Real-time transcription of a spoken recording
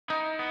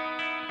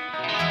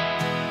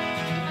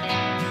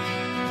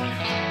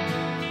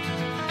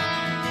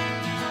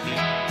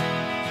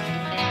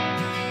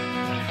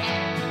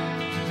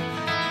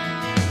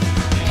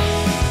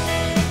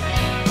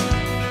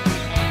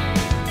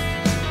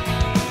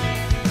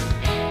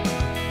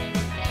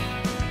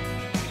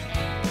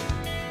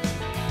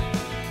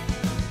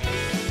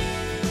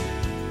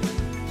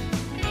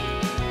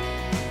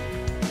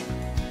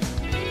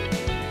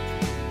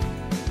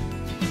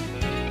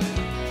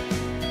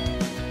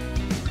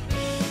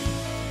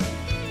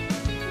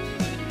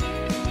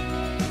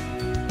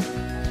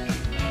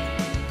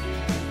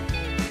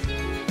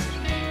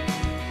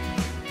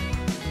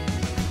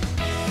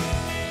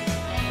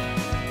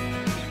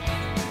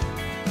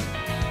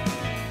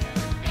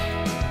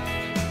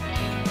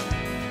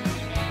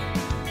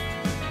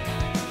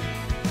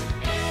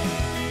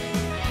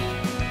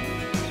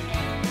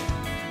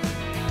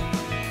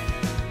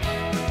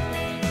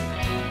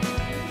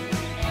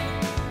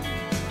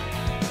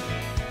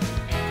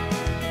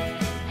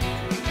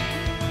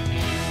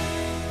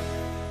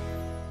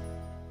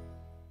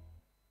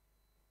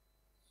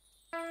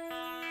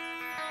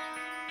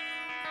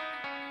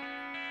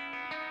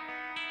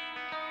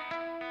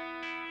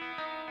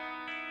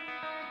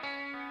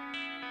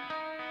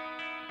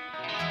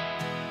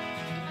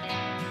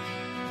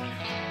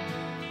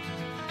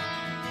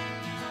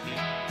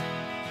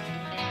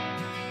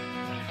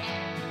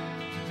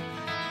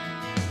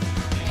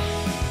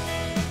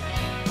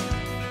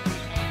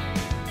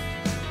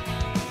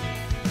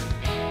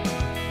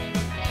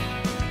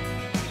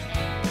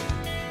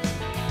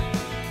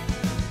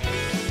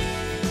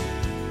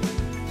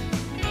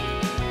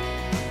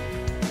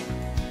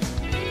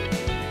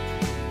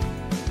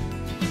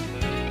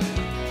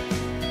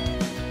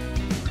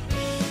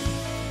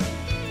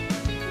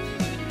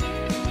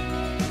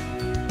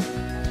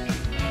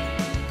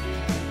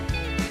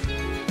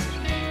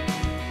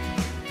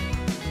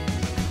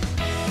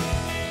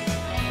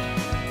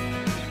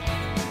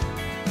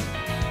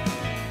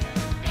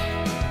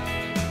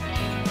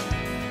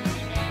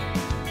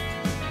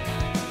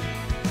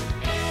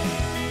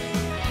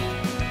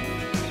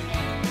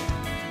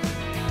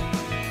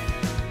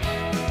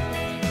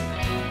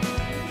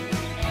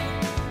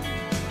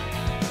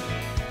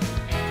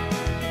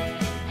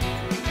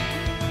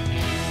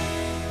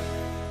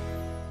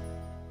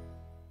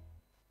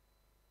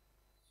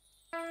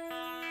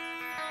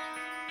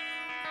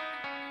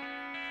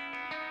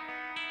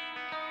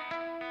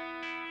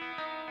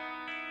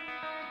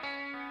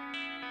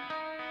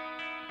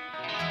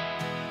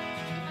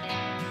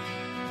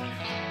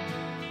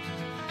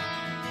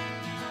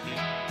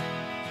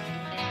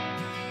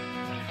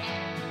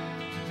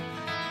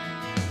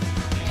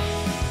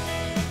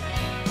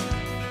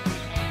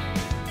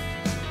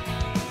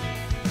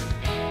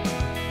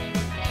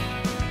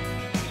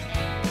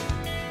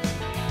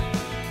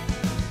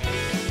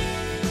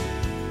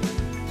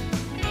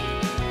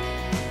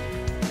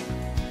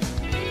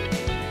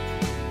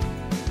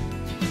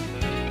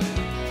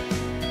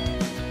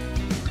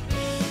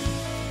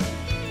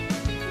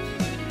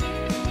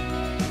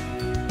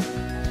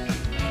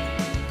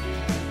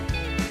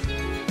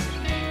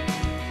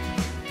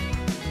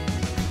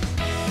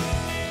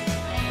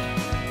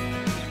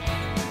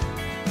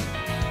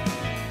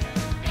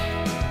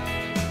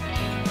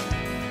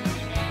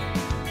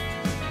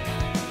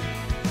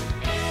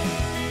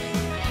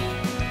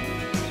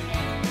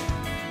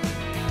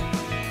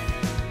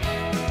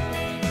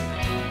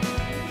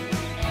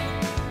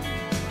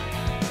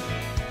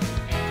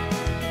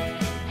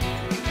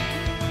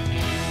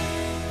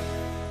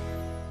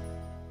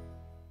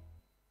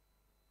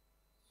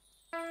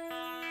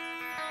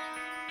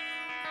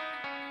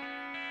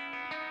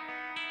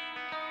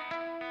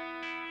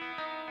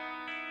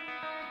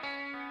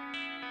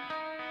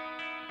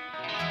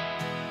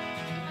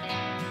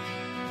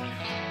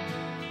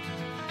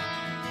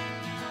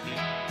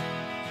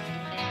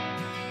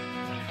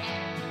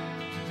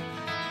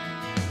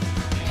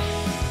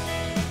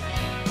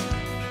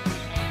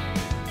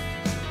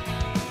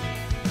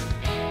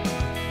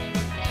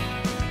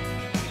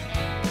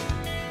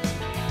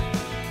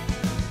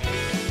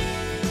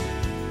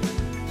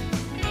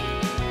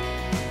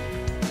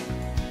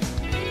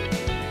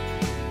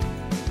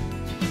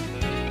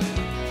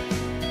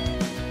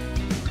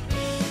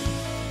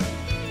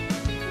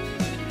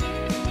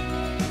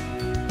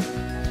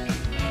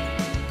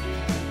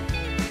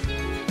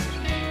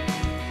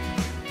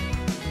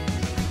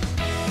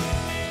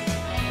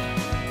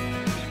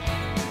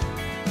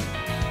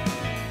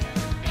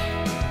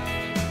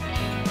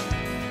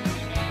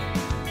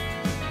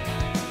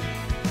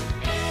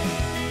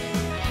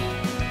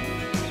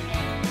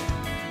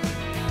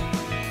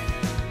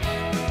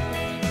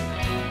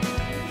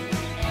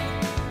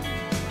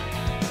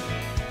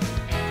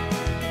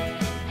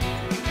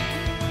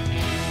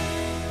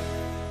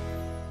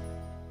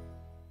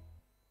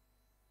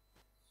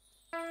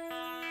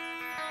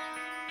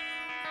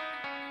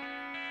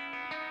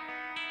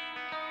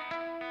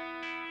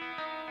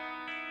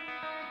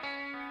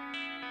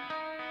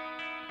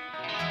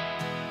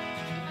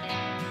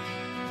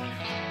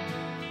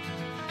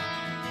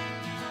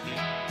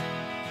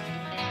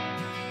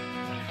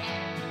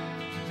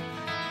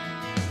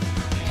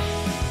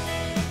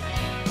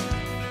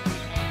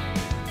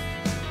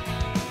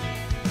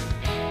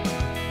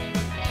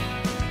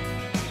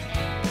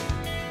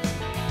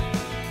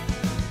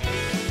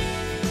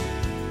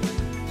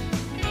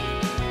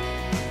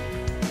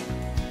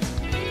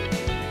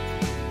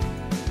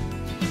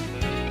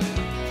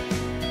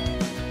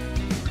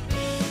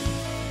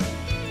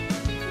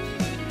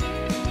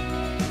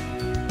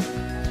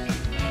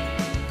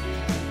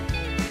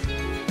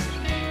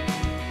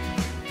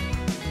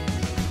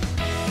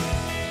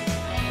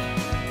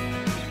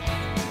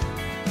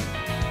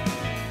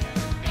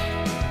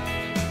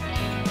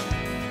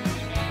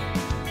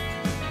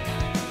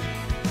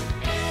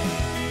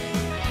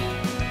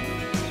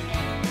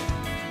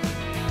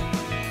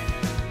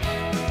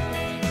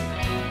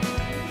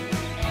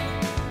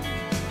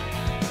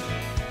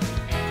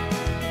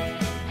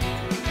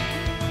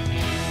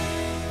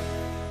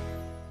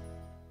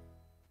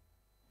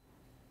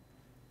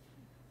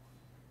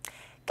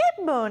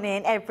Good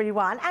morning,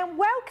 everyone, and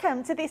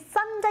welcome to this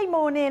Sunday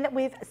morning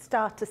with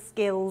Starter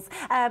Skills.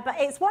 But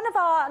it's one of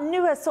our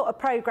newer sort of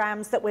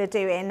programmes that we're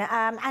doing,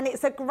 and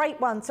it's a great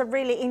one to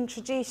really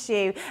introduce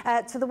you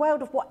to the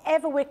world of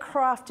whatever we're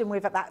crafting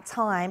with at that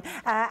time,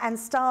 and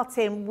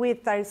starting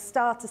with those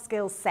starter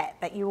skills set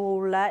that you all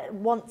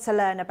want to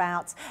learn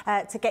about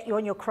to get you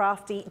on your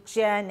crafty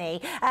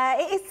journey.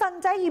 It is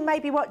Sunday. You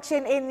may be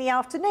watching in the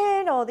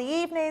afternoon or the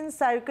evening,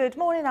 so good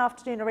morning,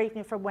 afternoon or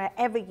evening from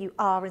wherever you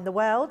are in the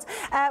world.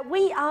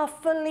 We are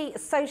fully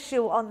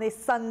social on this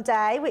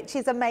Sunday, which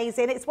is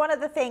amazing. It's one of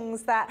the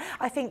things that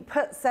I think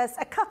puts us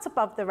a cut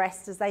above the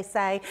rest, as they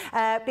say,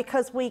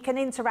 because we can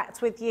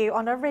interact with you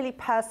on a really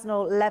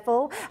personal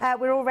level.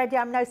 We're already,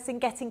 I'm noticing,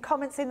 getting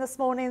comments in this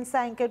morning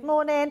saying good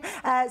morning.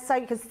 So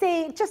you can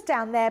see just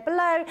down there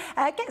below,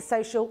 get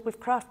social with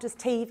Crafters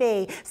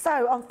TV.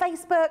 So on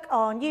Facebook,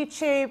 on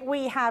YouTube,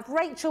 we have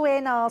Rachel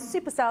in, our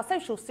superstar,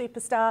 social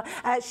superstar.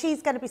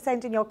 She's going to be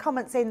sending your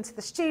comments into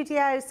the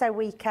studio so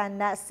we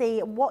can see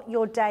what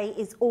your day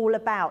is all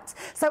about.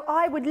 So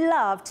I would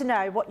love to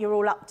know what you're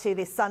all up to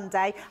this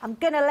Sunday. I'm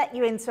going to let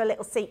you into a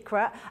little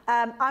secret.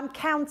 I'm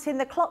counting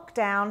the clock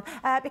down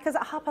because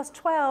at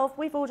 12:30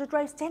 we've ordered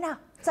roast dinner.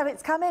 So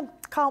it's coming.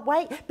 Can't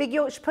wait. Big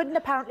Yorkshire pudding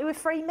apparently with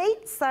free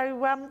meat. So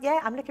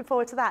yeah, I'm looking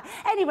forward to that.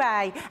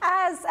 Anyway,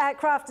 as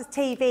Crafters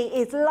TV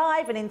is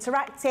live and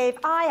interactive,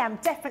 I am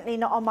definitely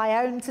not on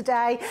my own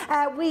today.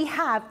 We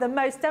have the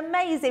most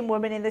amazing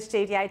woman in the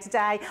studio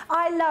today.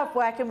 I love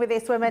working with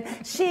this woman.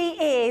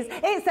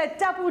 It's a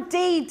double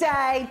D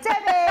day.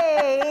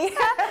 Debbie!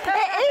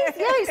 It is,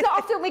 yeah, it's not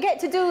often we get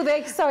to do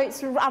this, so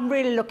I'm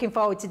really looking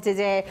forward to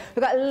today.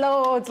 We've got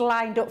loads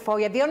lined up for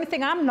you. The only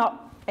thing I'm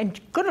not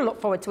going to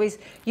look forward to is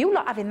you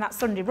lot having that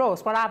Sunday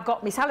roast while I've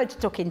got my salad to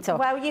tuck into.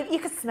 Well, you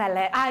can smell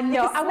it. I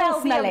know, I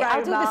will smell it.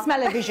 I'll do the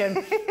smell-o-vision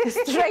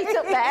straight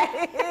up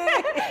there.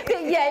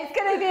 Yeah, it's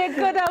going to be a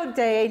good old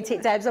day, ain't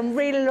it, Debs? I'm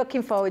really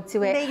looking forward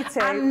to it. Me too.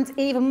 And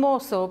even more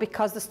so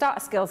because the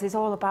Starter Skills is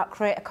all about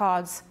creator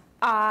cards.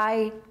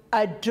 I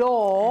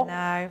adore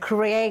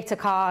creator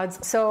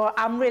cards, so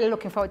I'm really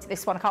looking forward to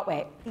this one. I can't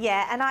wait.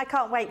 Yeah, and I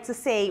can't wait to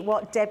see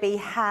what Debbie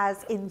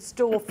has in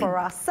store for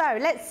us. So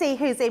let's see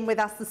who's in with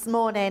us this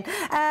morning.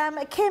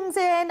 Kim's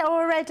in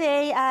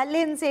already.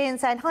 Lynn's in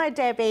saying hi,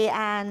 Debbie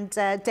and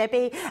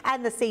Debbie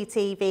and the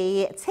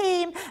CTV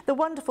team. The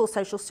wonderful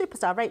social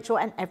superstar Rachel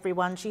and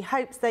everyone. She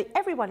hopes that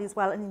everyone is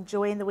well and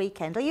enjoying the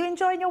weekend. Are you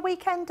enjoying your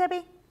weekend,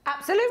 Debbie?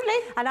 Absolutely.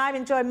 And I'm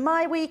enjoying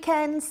my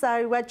weekend.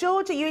 So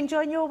George, are you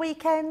enjoying your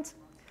weekend?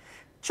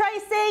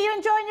 Tracy, you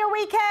enjoying your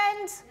weekend?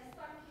 Yes,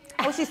 thank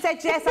you. Well, she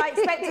said yes. I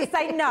expect to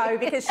say no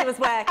because she was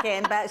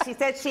working, but she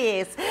said she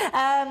is.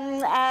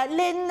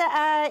 Lynn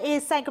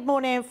is saying good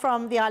morning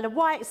from the Isle of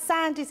Wight.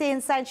 Sandy's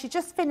in saying she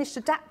just finished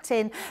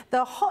adapting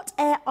the hot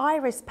air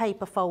iris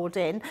paper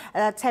folding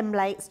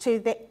templates to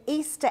the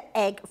Easter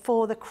egg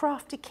for the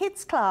Crafty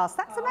Kids class.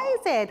 That's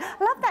amazing. I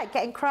love that,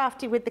 getting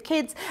crafty with the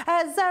kids.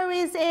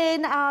 Zoe's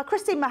in.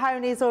 Christine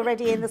Mahoney's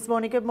already in this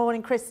morning. Good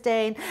morning,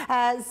 Christine.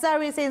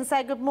 Zoe's in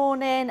saying good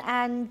morning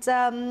and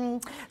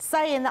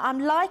saying that I'm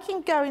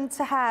liking going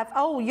to have,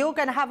 you're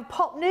going to have a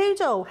pot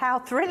noodle. How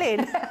thrilling.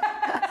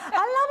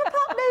 I love a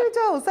pot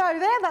noodle. So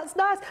there, that's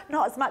nice.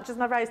 Not as much as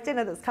my roast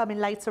dinner that's coming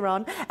later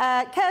on.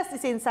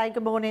 Kirsty's in saying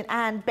good morning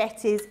and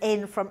Betty's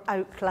in from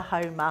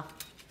Oklahoma.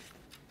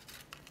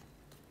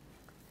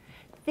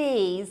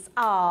 These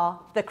are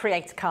the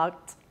creator card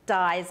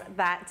dies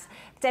that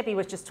Debbie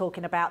was just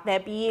talking about. They're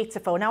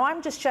beautiful. Now,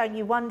 I'm just showing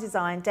you one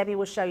design. Debbie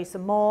will show you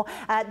some more.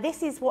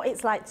 This is what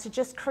it's like to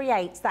just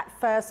create that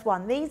first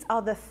one. These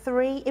are the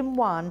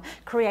 3-in-1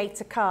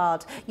 creator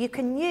card. You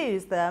can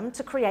use them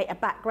to create a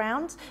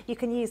background. You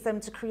can use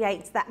them to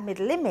create that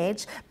middle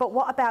image. But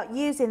what about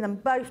using them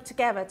both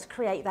together to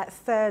create that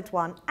third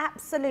one?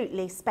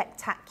 Absolutely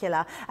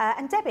spectacular.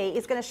 And Debbie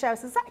is going to show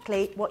us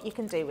exactly what you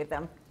can do with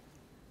them.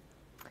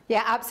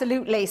 Yeah,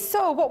 absolutely.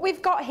 So what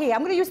we've got here, I'm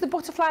going to use the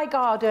butterfly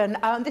garden.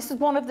 This is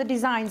one of the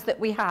designs that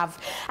we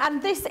have.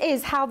 And this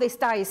is how this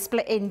die is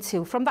split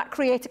into from that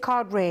creator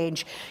card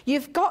range.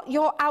 You've got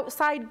your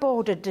outside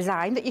border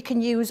design that you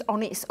can use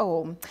on its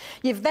own.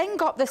 You've then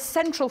got the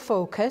central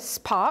focus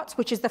part,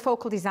 which is the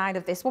focal design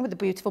of this one with the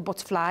beautiful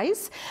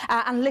butterflies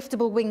and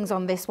liftable wings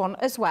on this one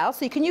as well.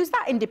 So you can use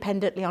that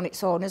independently on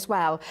its own as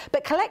well.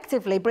 But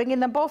collectively,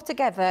 bringing them both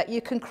together, you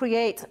can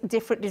create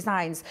different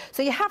designs.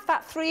 So you have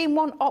that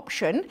 3-in-1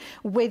 option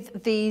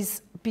with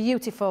these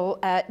beautiful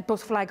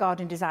butterfly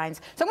garden designs.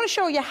 So I'm going to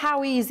show you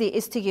how easy it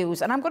is to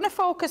use, and I'm going to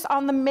focus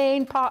on the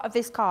main part of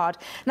this card.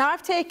 Now,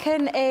 I've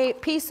taken a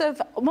piece of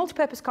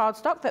multi-purpose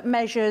cardstock that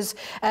measures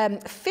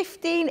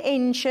 15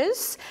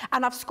 inches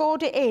and I've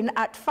scored it in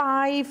at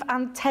 5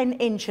 and 10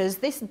 inches.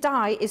 This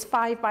die is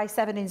 5 by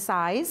 7 in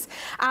size,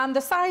 and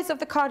the size of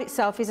the card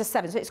itself is a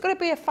 7, so it's going to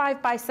be a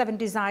 5 by 7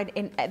 design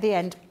at the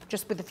end,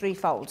 just with the 3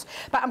 folds.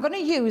 But I'm going to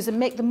use and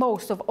make the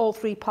most of all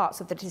 3 parts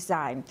of the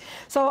design.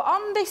 So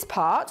on this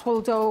part,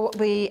 we'll do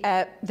the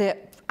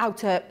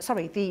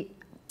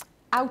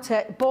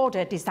outer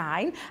border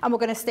design, and we're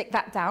going to stick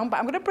that down, but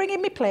I'm going to bring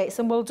in my plates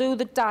and we'll do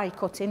the die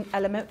cutting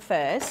element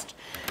first.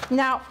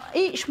 Now,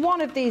 each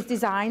one of these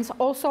designs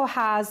also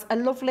has a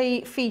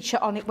lovely feature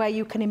on it where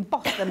you can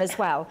emboss them as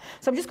well.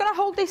 So I'm just going to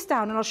hold this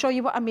down and I'll show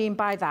you what I mean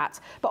by that.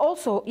 But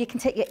also you can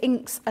take your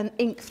inks and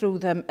ink through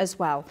them as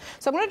well.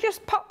 So I'm going to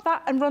just pop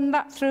that and run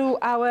that through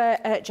our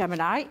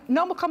Gemini.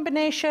 Normal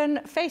combination,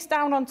 face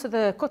down onto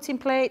the cutting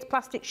plate,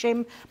 plastic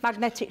shim,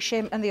 magnetic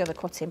shim and the other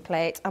cutting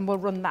plate, and we'll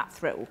run that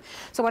through.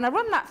 So when I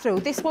run that through,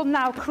 this will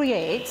now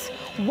create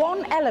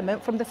one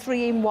element from the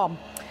 3-in-1.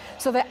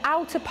 So the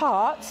outer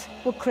part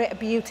will create a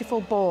beautiful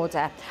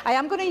border. I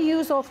am going to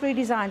use all three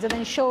designs and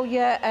then show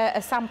you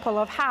a sample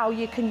of how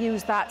you can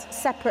use that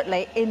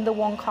separately in the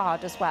one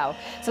card as well.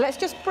 So let's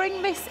just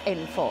bring this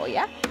in for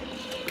you.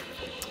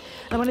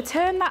 And when I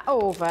turn that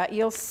over,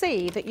 you'll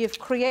see that you've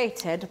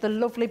created the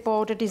lovely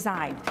border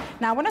design.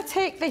 Now, when I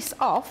take this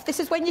off, this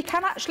is when you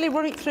can actually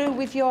run it through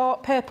with your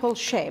purple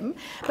shim.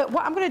 But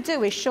what I'm going to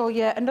do is show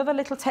you another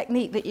little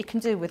technique that you can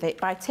do with it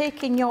by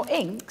taking your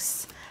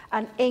inks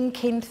and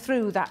inking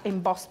through that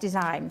embossed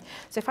design.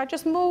 So if I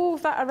just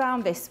move that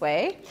around this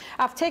way,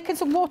 I've taken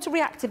some water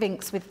reactive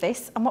inks with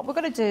this, and what we're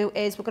going to do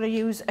is we're going to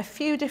use a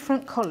few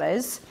different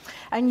colours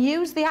and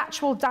use the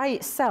actual die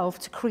itself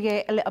to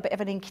create a little bit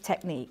of an inky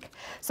technique.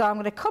 So I'm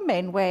going to come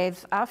in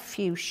with our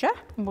fuchsia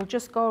and we'll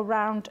just go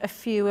around a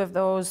few of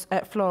those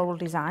floral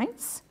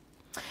designs.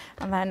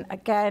 And then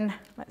again,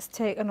 let's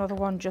take another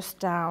one just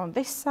down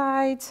this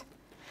side.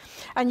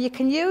 And you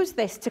can use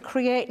this to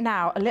create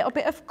now a little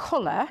bit of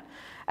colour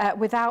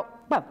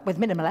with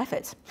minimal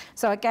effort.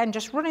 So again,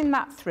 just running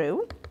that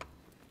through,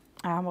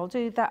 and we'll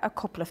do that a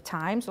couple of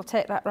times. We'll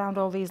take that around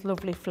all these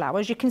lovely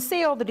flowers. You can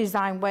see all the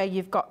design where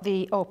you've got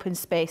the open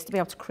space to be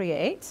able to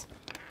create.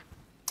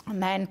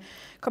 And then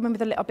come in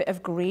with a little bit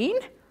of green.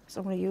 So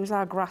I'm going to use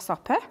our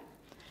grasshopper.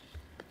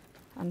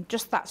 And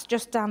that's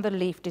just down the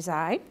leaf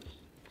design.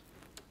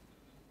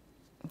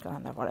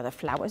 And one of the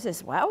flowers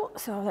as well.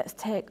 So let's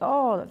take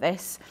all of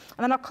this,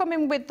 and then I'll come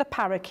in with the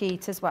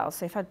parakeet as well.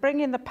 So if I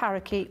bring in the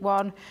parakeet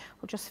one,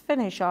 we'll just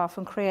finish off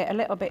and create a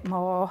little bit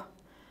more.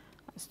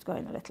 Let's go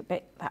in a little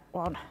bit, that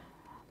one,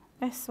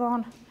 this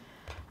one,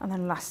 and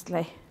then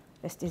lastly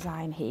this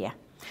design here.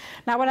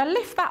 Now when I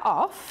lift that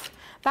off,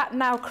 that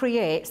now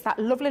creates that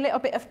lovely little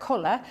bit of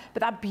colour, but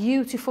that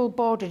beautiful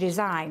border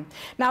design.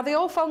 Now the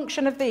whole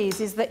function of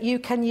these is that you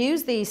can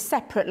use these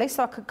separately,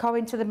 so I could go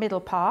into the middle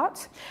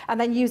part and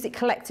then use it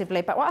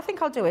collectively. But what I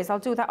think I'll do is I'll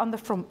do that on the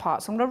front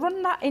part. So I'm going to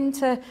run that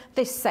into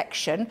this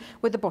section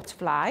with the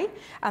butterfly,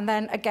 and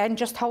then again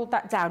just hold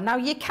that down. Now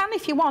you can,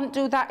 if you want,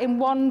 do that in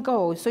one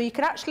go. So you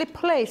can actually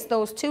place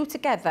those two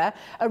together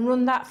and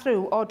run that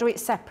through, or do it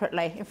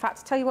separately. In fact,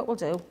 I'll tell you what we'll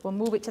do. We'll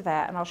move it to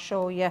there and I'll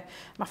show you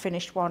my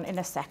finished one in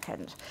a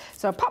second.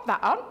 So I'll pop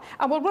that on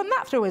and we'll run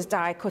that through as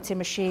die cutting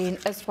machine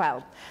as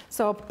well.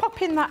 So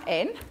popping that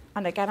in,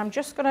 and again I'm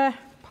just going to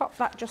pop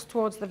that just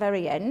towards the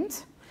very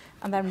end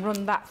and then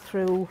run that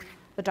through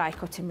the die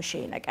cutting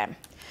machine again.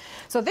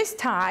 So this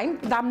time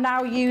I'm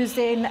now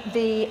using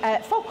the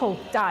focal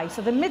die,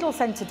 so the middle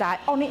centre die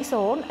on its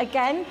own.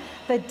 Again,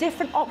 the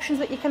different options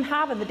that you can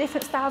have and the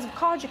different styles of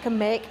cards you can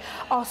make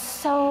are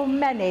so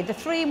many. The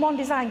 3-in-1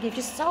 design gives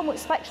you so much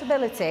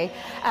flexibility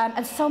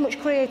and so much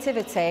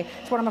creativity.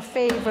 It's one of my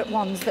favourite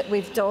ones that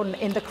we've done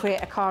in the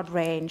Create a Card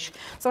range.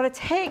 So I'm going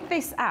to take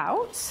this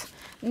out.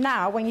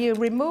 Now, when you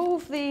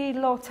remove the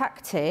low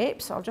tack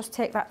tape, so I'll just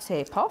take that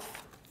tape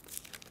off,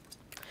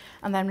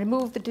 and then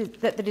remove the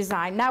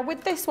design. Now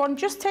with this one,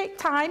 just take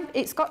time.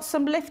 It's got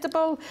some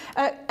liftable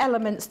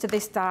elements to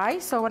this die.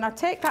 So when I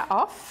take that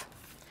off,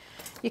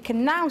 you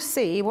can now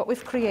see what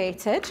we've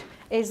created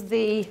is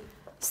the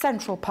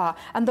central part,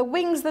 and the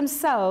wings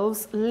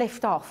themselves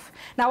lift off.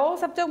 Now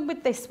all I've done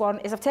with this one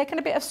is I've taken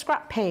a bit of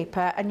scrap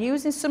paper, and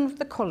using some of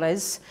the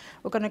colours,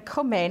 we're going to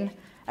come in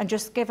and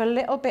just give a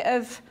little bit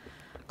of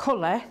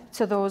colour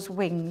to those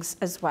wings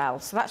as well.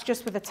 So that's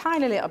just with a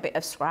tiny little bit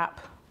of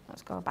scrap.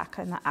 Let's go back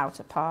in that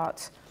outer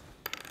part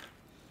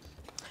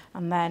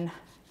and then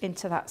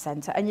into that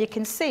centre. And you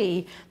can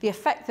see the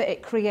effect that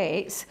it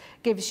creates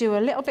gives you a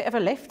little bit of a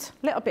lift,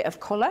 a little bit of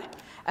colour,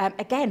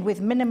 again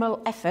with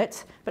minimal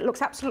effort, but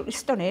looks absolutely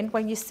stunning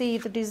when you see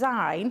the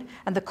design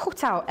and the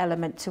cutout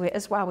element to it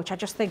as well, which I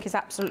just think is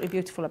absolutely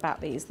beautiful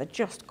about these. They're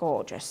just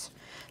gorgeous.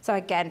 So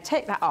again,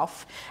 take that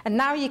off, and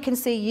now you can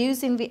see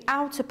using the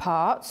outer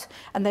part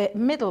and the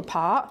middle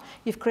part,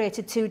 you've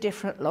created two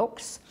different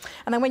looks.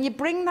 And then when you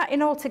bring that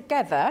in all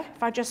together,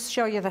 if I just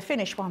show you the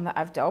finished one that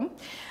I've done,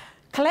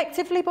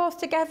 collectively both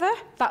together,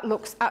 that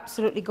looks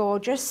absolutely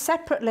gorgeous.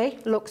 Separately,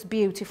 looks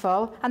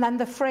beautiful. And then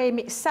the frame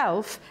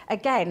itself,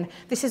 again,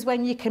 this is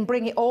when you can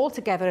bring it all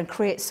together and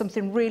create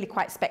something really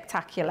quite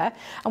spectacular.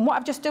 And what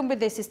I've just done with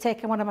this is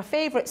taken one of my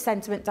favourite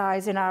sentiment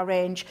dies in our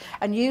range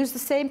and used the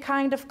same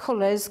kind of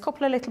colours, a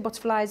couple of little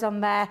butterflies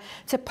on there,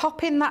 to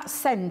pop in that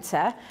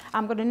centre.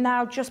 I'm going to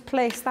now just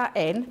place that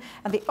in.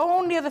 And the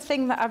only other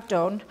thing that I've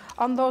done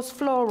on those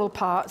floral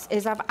parts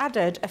is I've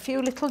added a few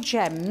little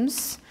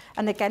gems.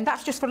 And again,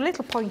 that's just for a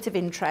little point of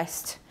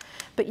interest.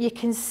 but you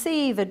can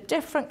see the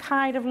different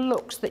kind of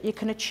looks that you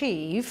can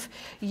achieve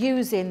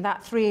using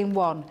that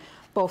 3-in-1,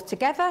 both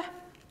together,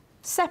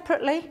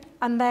 separately,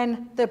 and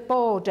then the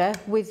border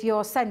with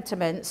your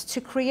sentiments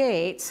to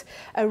create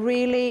a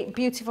really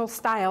beautiful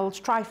styled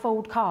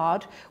trifold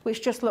card,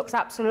 which just looks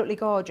absolutely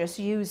gorgeous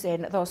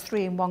using those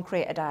 3-in-1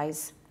 creator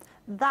dies.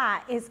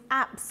 That is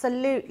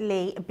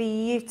absolutely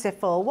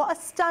beautiful. What a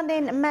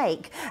stunning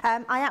make.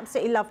 I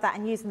absolutely love that,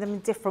 and using them in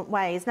different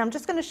ways. Now I'm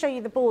just going to show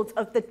you the boards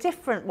of the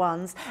different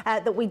ones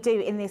that we do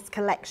in this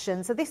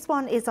collection. So this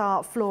one is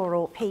our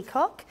floral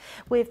peacock.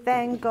 We've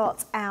then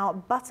got our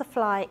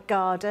butterfly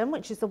garden,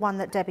 which is the one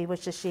that Debbie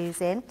was just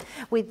using.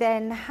 We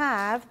then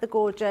have the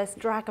gorgeous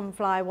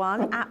dragonfly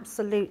one,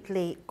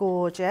 absolutely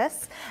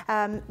gorgeous.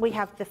 We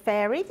have the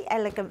fairy, the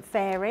elegant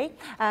fairy,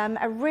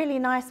 a really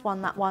nice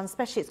one, that one,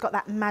 especially it's got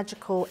that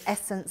magical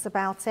essence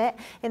about it.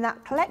 In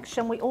that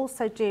collection we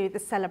also do the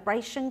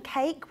celebration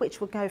cake, which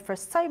will go for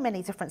so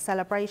many different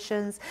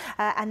celebrations,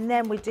 and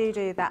then we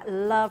do that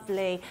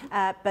lovely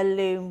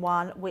balloon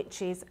one,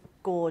 which is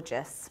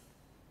gorgeous.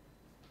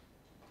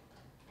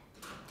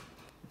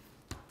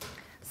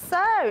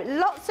 So,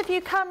 lots of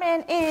you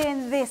coming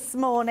in this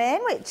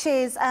morning, which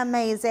is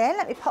amazing.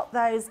 Let me pop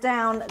those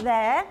down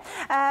there.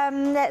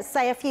 Let's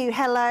say a few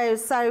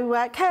hellos.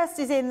 So,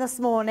 Kirsty's in this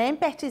morning.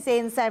 Betty's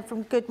in, saying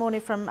from good morning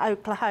from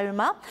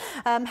Oklahoma.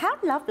 How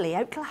lovely,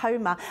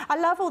 Oklahoma. I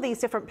love all these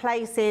different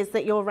places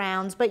that you're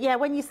around. But yeah,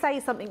 when you say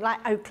something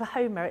like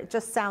Oklahoma, it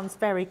just sounds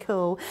very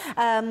cool.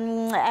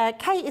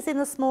 Kate is in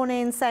this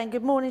morning saying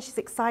good morning. She's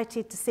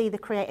excited to see the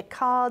creator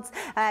cards.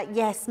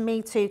 Yes,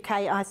 me too,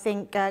 Kate. I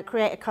think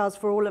creator cards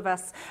for all of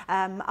us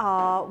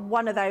are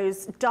one of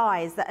those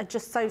dies that are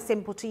just so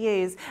simple to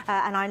use,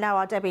 and I know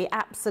our Debbie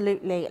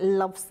absolutely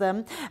loves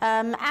them.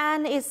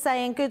 Anne is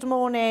saying good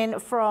morning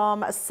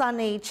from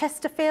sunny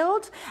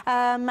Chesterfield,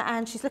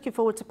 and she's looking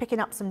forward to picking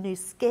up some new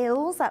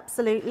skills,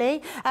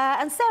 absolutely.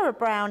 And Sarah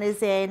Brown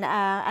is in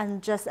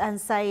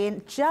and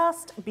saying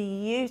just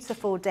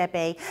beautiful,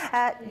 Debbie.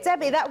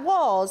 Debbie, that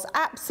was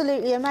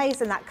absolutely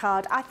amazing, that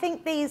card. I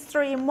think these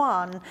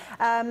 3-in-1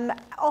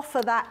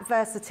 offer that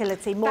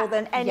versatility more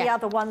than any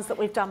other ones that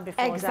we've done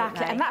before.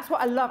 Exactly, and that's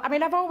what I love. I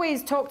mean, I've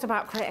always talked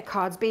about creator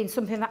cards being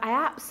something that I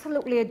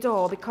absolutely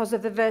adore because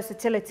of the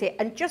versatility,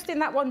 and just in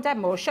that one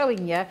demo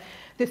showing you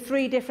the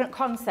 3 different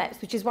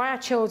concepts, which is why I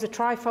chose a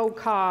trifold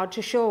card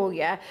to show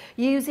you,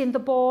 using the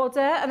border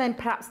and then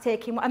perhaps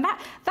taking one, and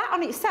that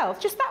on itself,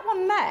 just that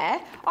one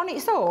there on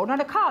its own on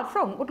a card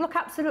front would look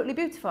absolutely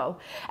beautiful.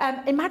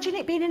 Imagine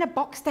it being in a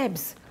box,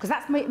 Debs, because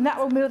that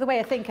was my other way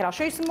of thinking. I'll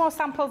show you some more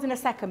samples in a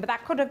second, but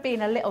that could have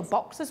been a little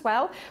box as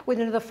well with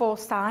another 4th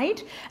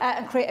side,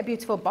 and create a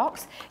beautiful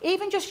box.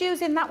 Even just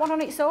using that one on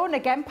its own,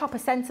 again, pop a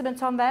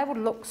sentiment on there would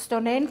look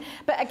stunning.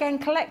 But again,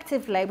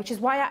 collectively, which is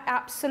why I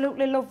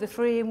absolutely love the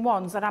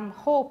 3-in-1s, and I'm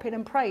hoping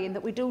and praying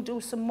that we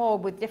do some more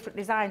with different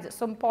designs at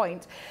some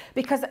point,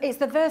 because it's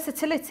the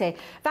versatility,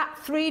 that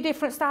 3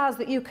 different styles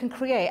that you can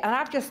create. And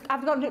I've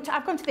gone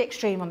to the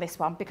extreme on this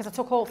one, because I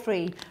took all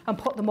 3 and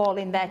put them all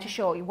in there to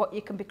show you what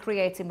you can be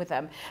creating with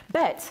them.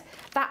 But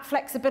that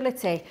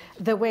flexibility,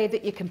 the way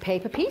that you can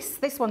paper piece,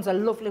 this one's a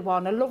lovely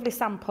one, a lovely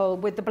sample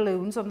with the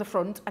balloons on the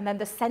front, and then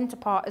the centre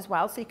part as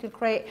well, so you can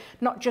create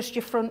not just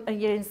your front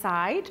and your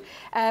inside.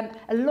 A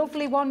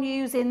lovely one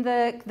using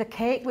the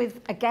cake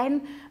with,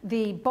 again,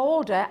 the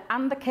border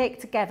and the cake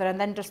together, and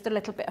then just a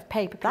little bit of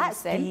paper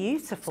piecing. That's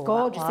beautiful. It's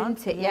gorgeous,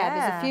 isn't it? Yeah,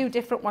 there's a few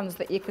different ones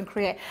that you can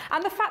create.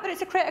 And the fact that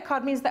it's a creator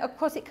card means that, of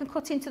course, it can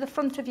cut into the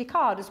front of your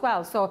card as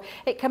well. So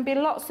it can be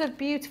lots of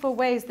beautiful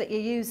ways that you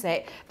use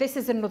it. This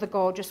is another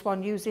gorgeous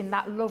one using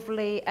that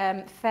lovely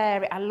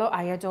fairy.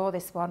 I adore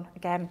this one.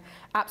 Again,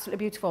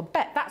 absolutely beautiful.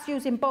 But that's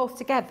using both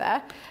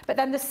together, but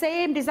then the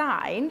same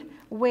design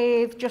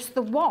with just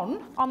the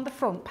one on the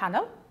front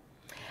panel,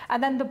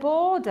 and then the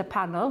border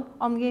panel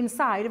on the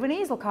inside of an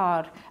easel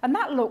card. And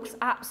that looks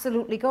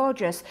absolutely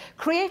gorgeous.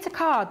 Create a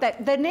card,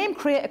 they're named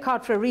Create a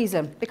Card for a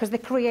reason, because they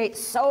create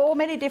so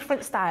many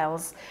different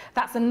styles.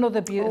 That's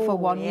another beautiful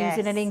one, yes,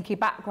 using an inky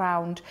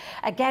background.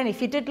 Again, if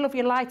you did love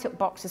your light up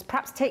boxes,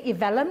 perhaps take your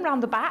vellum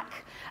round the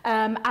back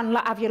and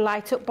have your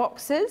light up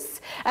boxes.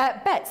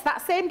 But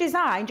that same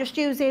design, just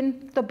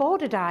using the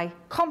border die,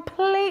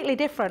 completely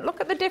different.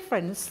 Look at the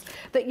difference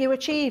that you're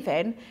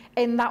achieving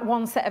in that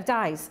one set of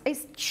dies.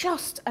 It's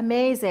just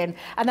amazing.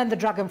 And then the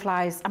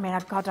dragonflies. I mean,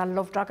 God, I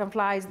love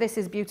dragonflies. This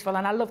is beautiful,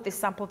 and I love this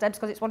sample, Debs,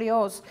 because it's one of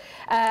yours.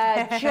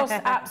 Just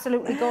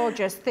absolutely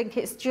gorgeous. Think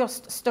it's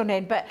just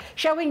stunning. But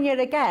showing you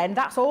again,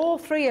 that's all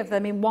 3 of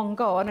them in one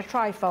go on a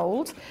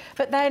trifold.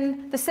 But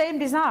then the same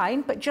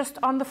design, but just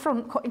on the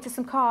front, cut into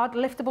some card,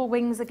 liftable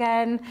wings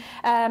again,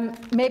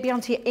 maybe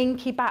onto your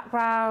inky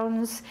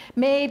backgrounds,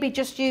 maybe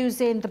just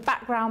using the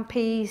background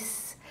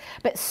piece,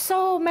 but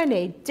so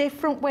many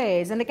different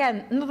ways. And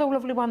again, another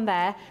lovely one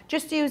there,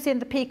 just using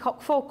the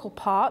peacock focal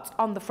part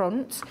on the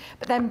front,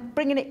 but then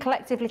bringing it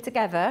collectively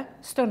together,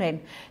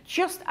 stunning.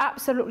 Just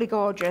absolutely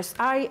gorgeous.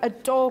 I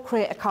adore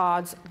creator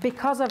cards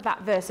because of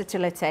that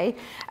versatility.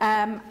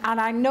 And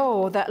I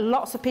know that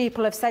lots of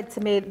people have said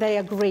to me they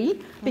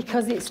agree,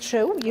 because it's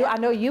true. I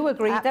know you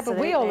agree, Deborah,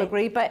 we all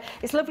agree, but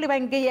it's lovely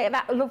when you get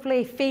that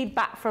lovely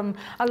feedback from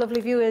our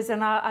lovely viewers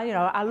and our, you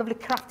know, our lovely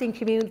crafting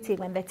community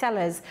when they tell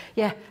us,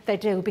 yeah, they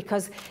do.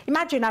 Because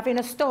imagine having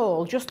a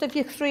stall just of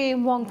your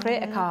 3-in-1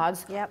 creator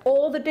cards,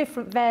 all the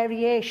different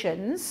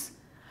variations.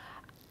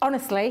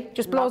 Honestly,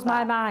 just blows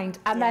my mind.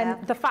 And then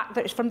the fact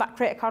that it's from that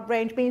creator card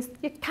range means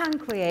you can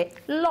create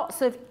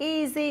lots of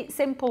easy,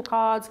 simple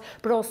cards,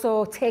 but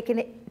also taking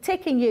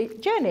your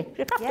journey,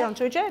 your crafting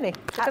onto a journey,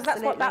 because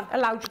that's what that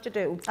allows you to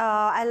do. Oh,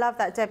 I love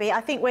that, Debbie.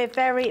 I think we're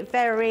very,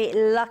 very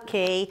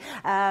lucky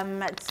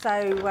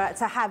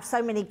to have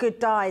so many good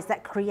dies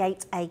that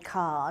create a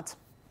card.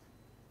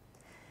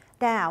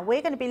 Now,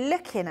 we're going to be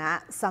looking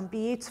at some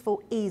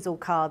beautiful easel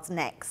cards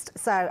next.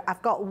 So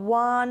I've got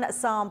one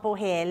sample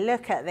here.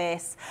 Look at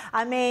this.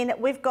 I mean,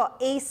 we've got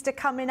Easter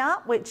coming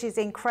up, which is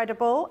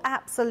incredible.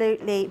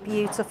 Absolutely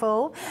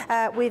beautiful.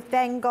 We've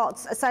then got,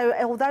 so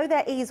although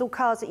they're easel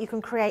cards that you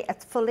can create a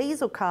full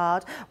easel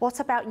card, what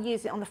about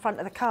using it on the front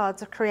of the card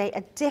to create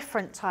a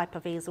different type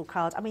of easel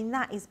card? I mean,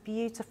 that is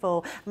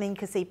beautiful. I mean, you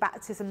can see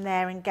baptism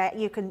there, and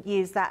you can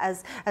use that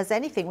as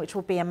anything, which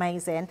will be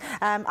amazing.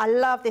 I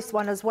love this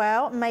one as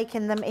well, making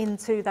them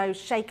into those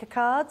shaker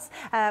cards,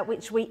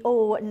 which we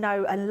all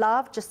know and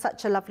love. Just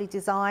such a lovely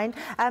design.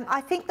 I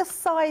think the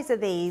size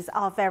of these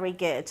are very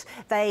good.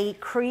 They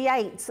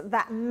create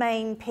that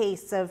main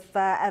piece of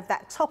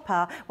that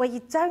topper where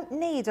you don't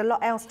need a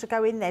lot else to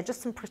go in there,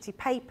 just some pretty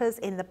papers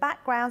in the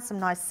background, some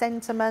nice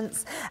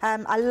sentiments.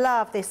 I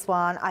love this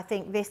one. I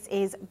think this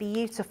is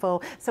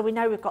beautiful. So we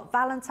know we've got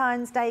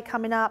Valentine's Day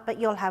coming up, but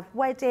you'll have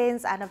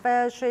weddings,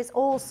 anniversaries,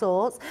 all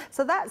sorts.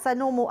 So that's a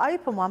normal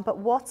open one, but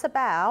what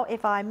about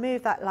if I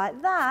move that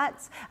like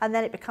that, and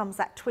then it becomes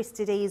that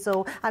twisted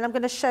easel? And I'm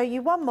going to show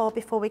you one more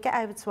before we get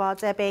over to our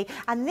Debbie,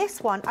 and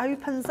this one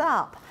opens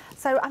up.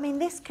 So I mean,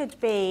 this could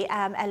be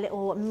a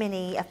little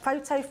mini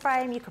photo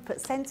frame. You could put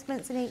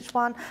sentiments in each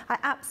one. I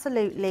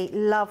absolutely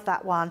love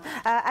that one.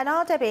 And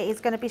our Debbie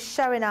is going to be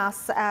showing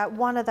us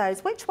one of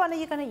those. Which one are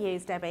you going to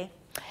use, Debbie?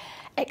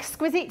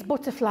 Exquisite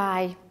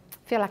Butterfly.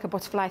 Feel like a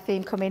butterfly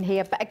theme coming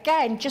here, but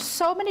again, just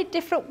so many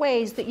different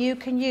ways that you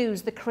can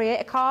use the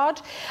creator card.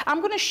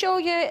 I'm going to show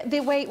you the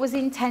way it was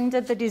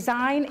intended. The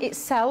design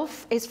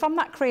itself is from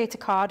that creator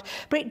card,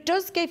 but it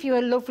does give you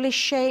a lovely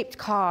shaped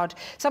card.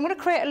 So I'm going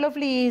to create a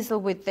lovely easel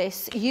with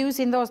this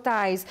using those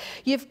dies.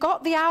 You've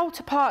got the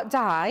outer part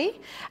die,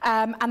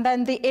 and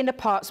then the inner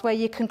parts where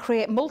you can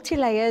create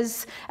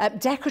multi-layers,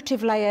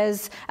 decorative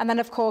layers, and then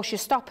of course your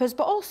stoppers,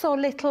 but also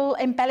little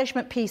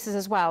embellishment pieces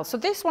as well. So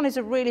this one is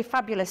a really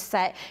fabulous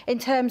set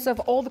in terms of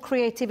all the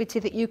creativity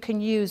that you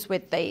can use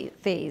with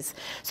these.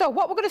 So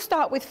what we're going to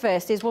start with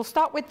first is we'll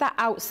start with that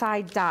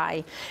outside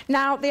die.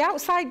 Now, the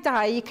outside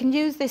die, you can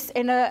use this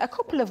in a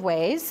couple of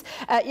ways.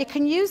 You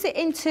can use it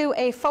into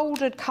a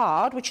folded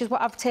card, which is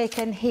what I've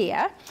taken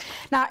here.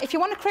 Now, if you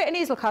want to create an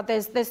easel card,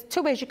 there's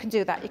two ways you can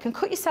do that. You can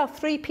cut yourself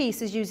 3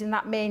 pieces using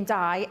that main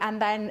die, and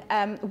then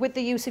with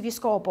the use of your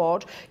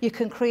scoreboard, you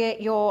can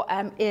create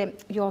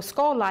your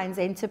score lines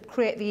in to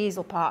create the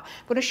easel part.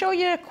 I'm going to show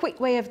you a quick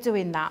way of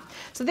doing that.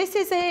 So this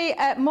is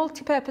a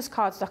multi-purpose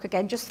cardstock,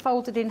 again, just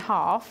folded in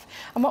half.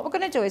 And what we're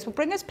going to do is we'll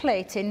bring us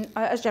plate in,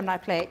 as Gemini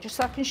plate, just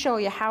so I can show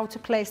you how to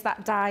place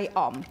that die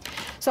on.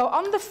 So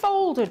on the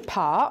folded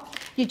part,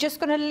 you're just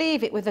going to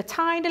leave it with a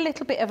tiny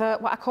little bit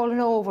of what I call an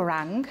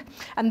overhang.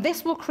 And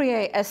this will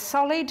create a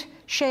solid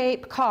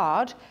shape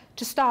card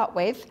to start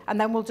with,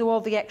 and then we'll do all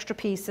the extra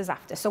pieces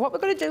after. So what we're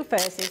going to do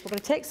first is we're going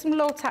to take some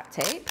low tack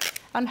tape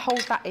and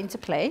hold that into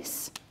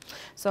place.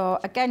 So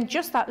again,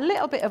 just that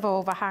little bit of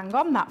overhang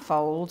on that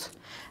fold,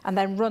 and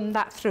then run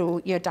that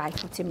through your die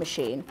cutting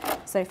machine.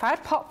 So if I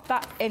pop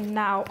that in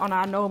now on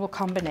our normal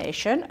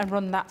combination and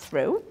run that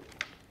through,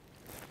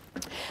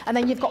 and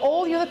then you've got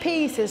all your other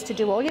pieces to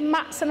do all your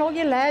mats and all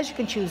your layers. You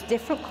can choose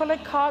different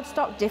coloured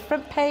cardstock,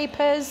 different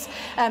papers.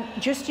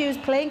 Just use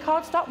plain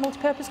cardstock,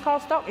 multi-purpose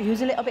cardstock.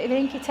 Use a little bit of an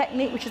inky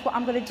technique, which is what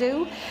I'm going to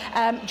do,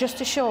 just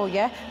to show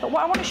you. But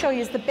what I want to show you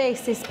is the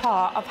basis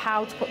part of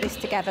how to put this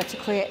together to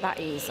create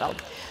that easel.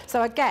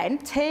 So again,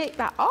 take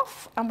that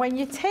off, and when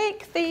you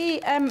take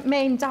the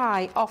main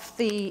die off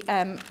the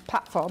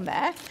platform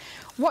there,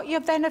 what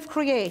you then have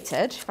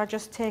created, if I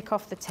just take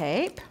off the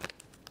tape,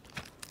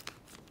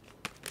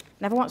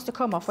 never wants to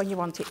come off when you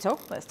want it to.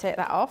 Let's take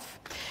that off.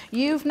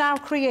 You've now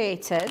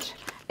created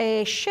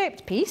a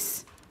shaped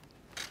piece,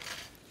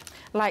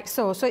 like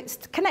so. So it's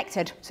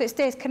connected, so it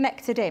stays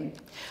connected in.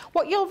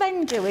 What you'll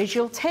then do is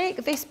you'll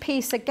take this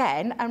piece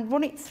again and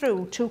run it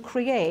through to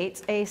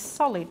create a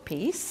solid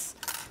piece,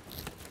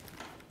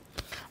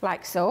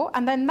 like so,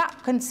 and then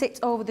that can sit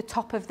over the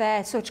top of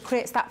there, so it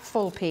creates that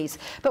full piece.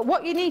 But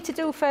what you need to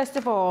do first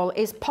of all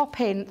is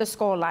pop in the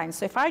score line.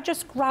 So if I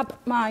just grab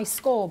my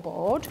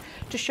scoreboard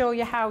to show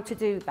you how to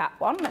do that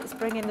one, let's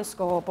bring in the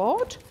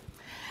scoreboard.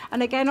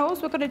 And again, all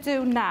we're going to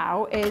do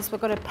now is we're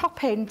going to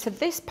pop into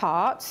this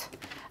part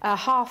a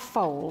half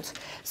fold.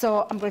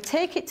 So I'm going to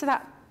take it to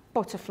that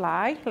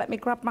butterfly. Let me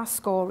grab my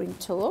scoring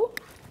tool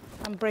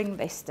and bring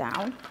this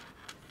down.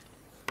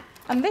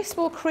 And this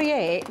will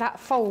create that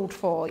fold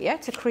for you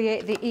to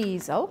create the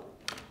easel,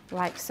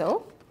 like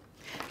so.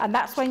 And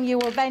that's when you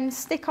will then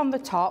stick on the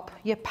top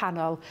your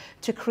panel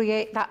to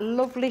create that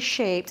lovely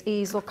shaped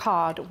easel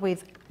card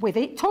with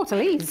it,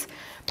 total ease.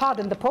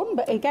 Pardon the pun,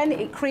 but again,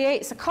 it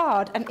creates a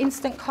card, an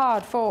instant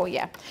card for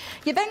you.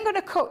 You're then going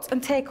to cut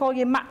and take all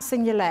your mats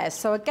and your layers.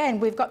 So again,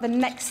 we've got the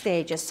next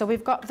stages. So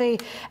we've got the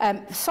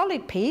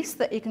solid piece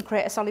that you can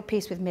create a solid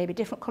piece with maybe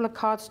different coloured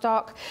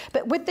cardstock.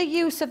 But with the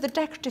use of the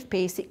decorative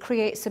piece, it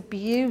creates a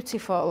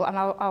beautiful, and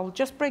I'll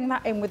just bring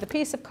that in with a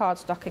piece of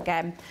cardstock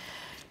again.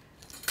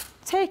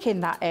 Taking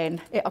that in,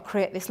 it'll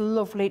create this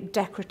lovely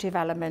decorative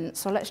element.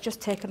 So let's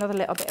just take another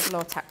little bit of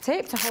low tack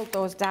tape to hold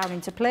those down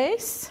into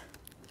place,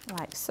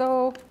 like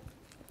so,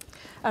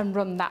 and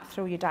run that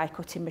through your die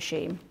cutting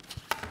machine.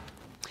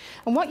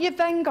 And what you've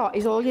then got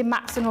is all your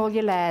mats and all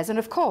your layers. And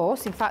of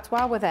course, in fact,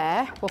 while we're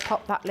there, we'll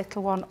pop that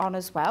little one on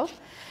as well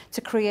to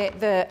create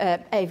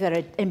the either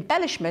an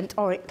embellishment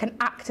or it can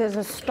act as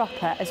a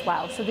stopper as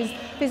well. So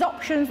there's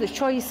options, there's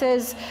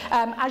choices,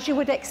 as you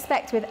would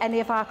expect with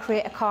any of our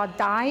Create a Card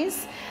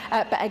dies.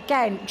 But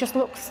again, just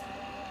looks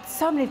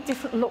so many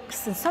different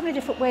looks and so many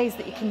different ways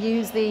that you can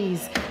use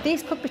these.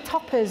 These could be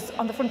toppers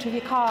on the front of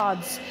your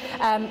cards.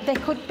 They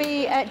could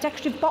be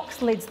decorative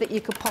box lids that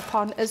you could pop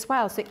on as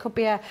well. So it could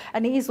be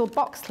an easel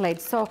box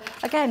lid. So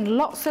again,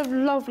 lots of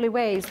lovely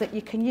ways that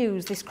you can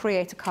use this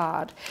Create a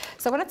Card.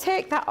 So I'm going to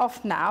take that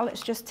off now.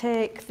 Let's just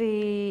take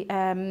the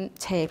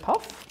tape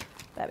off.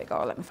 There we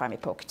go. Let me find my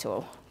pokey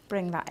tool.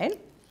 Bring that in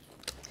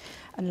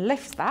and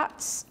lift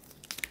that.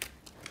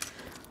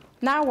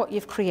 Now what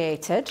you've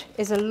created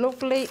is a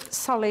lovely,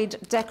 solid,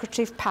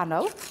 decorative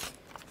panel.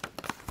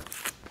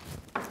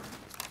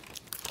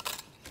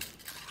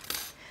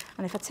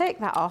 And if I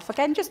take that off,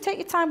 again, just take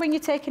your time when you're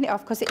taking it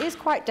off because it is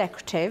quite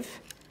decorative.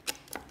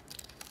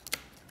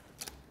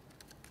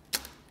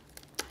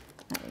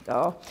 There we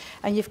go.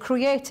 And you've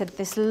created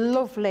this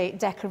lovely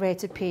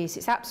decorated piece.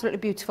 It's absolutely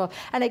beautiful.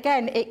 And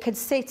again, it could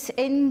sit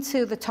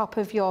into the top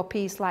of your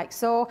piece like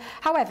so.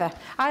 However,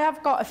 I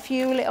have got a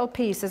few little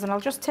pieces, and I'll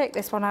just take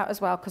this one out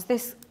as well, because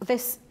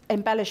this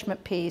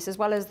embellishment piece, as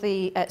well as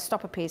the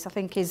stopper piece, I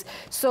think is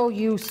so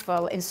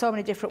useful in so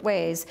many different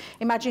ways.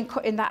 Imagine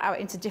cutting that out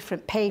into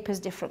different papers,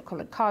 different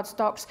coloured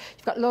cardstocks.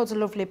 You've got loads of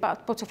lovely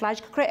butterflies.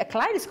 You could create a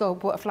kaleidoscope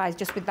of butterflies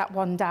just with that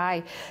one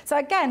die. So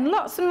again,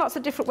 lots and lots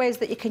of different ways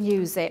that you can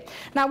use it.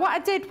 Now, what I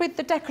did with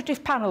the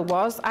decorative panel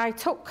was I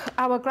took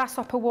our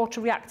Grasshopper water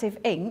reactive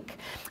ink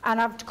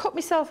and I've cut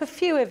myself a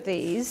few of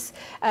these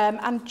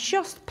and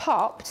just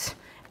popped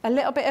a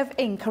little bit of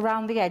ink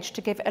around the edge to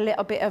give it a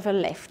little bit of a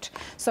lift.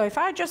 So if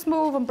I just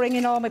move and bring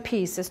in all my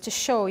pieces to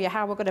show you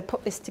how we're going to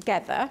put this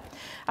together,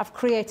 I've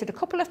created a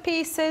couple of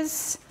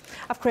pieces.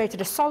 I've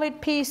created a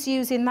solid piece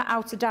using that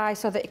outer die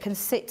so that it can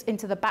sit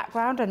into the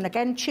background, and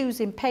again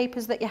choosing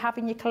papers that you have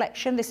in your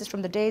collection. This is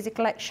from the Daisy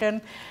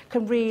collection,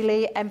 can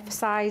really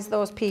emphasise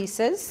those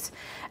pieces.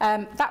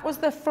 That was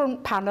the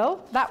front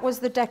panel, that was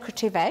the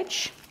decorative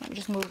edge. Let me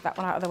just move that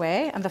one out of the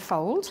way, and the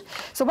fold.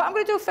 So what I'm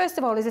going to do first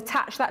of all is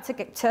attach that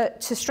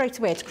to straight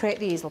away to create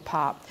the easel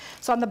part.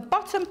 So on the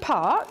bottom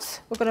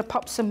part we're going to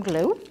pop some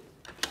glue.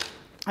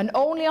 And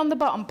only on the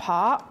bottom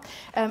part,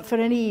 for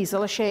an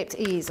easel, a shaped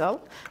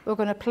easel, we're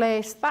going to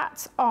place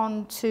that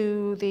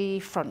onto the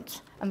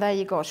front. And there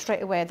you go,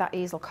 straight away that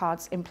easel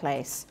card's in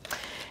place.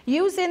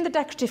 Using the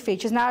decorative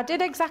features, now I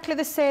did exactly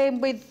the same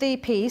with the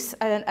piece,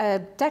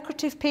 a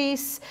decorative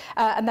piece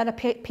and then a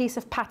piece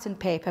of pattern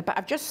paper, but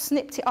I've just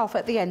snipped it off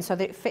at the end so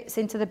that it fits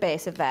into the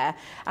base of there.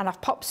 And I've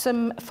popped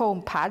some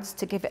foam pads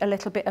to give it a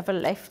little bit of a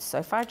lift. So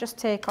if I just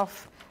take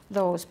off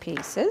those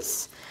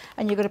pieces,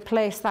 and you're going to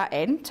place that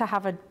in to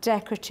have a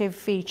decorative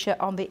feature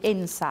on the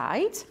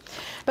inside.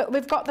 But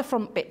we've got the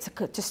front bit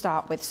to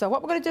start with. So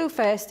what we're going to do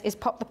first is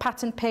pop the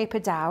pattern paper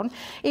down.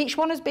 Each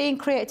one is being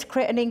created to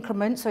create an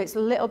increment, so it's a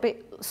little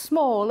bit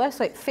smaller,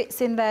 so it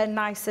fits in there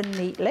nice and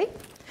neatly.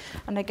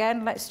 And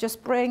again, let's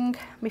just bring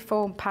my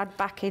foam pad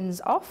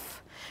backings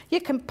off.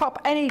 You can pop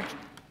any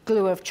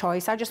glue of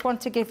choice. I just want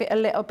to give it a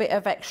little bit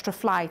of extra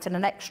flight and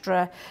an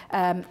extra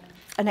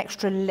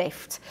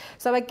lift.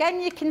 So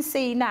again, you can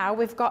see now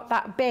we've got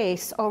that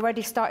base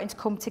already starting to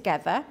come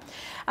together.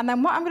 And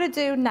then what I'm going to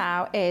do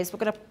now is we're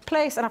going to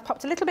place, and I've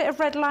popped a little bit of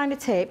red liner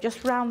tape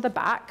just round the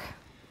back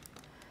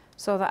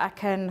so that I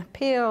can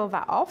peel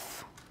that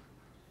off.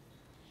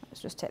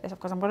 Let's just take this off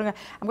because I'm going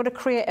to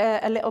create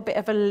a little bit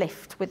of a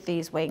lift with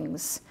these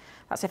wings.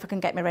 That's if I can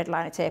get my red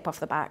liner tape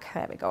off the back.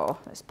 There we go.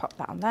 Let's pop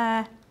that on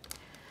there.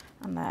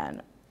 And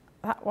then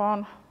that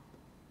one.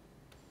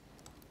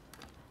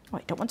 Oh,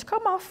 I don't want to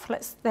come off.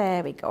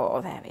 There we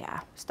go. There we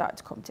are. Starting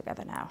to come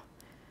together now.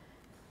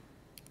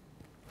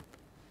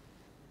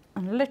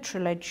 And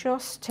literally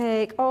just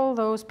take all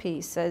those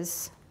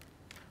pieces.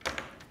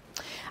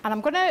 And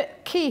I'm going to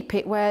keep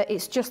it where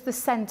it's just the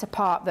centre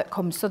part that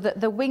comes, so that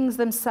the wings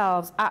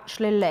themselves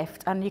actually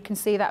lift, and you can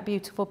see that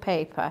beautiful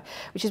paper,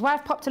 which is why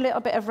I've popped a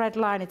little bit of red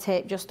liner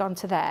tape just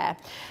onto there.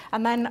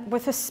 And then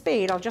with a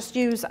speed, I'll just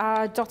use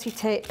our dotty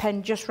tape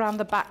pen just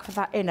round the back for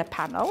that inner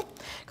panel,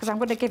 because I'm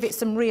going to give it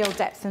some real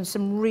depth and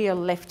some real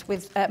lift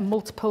with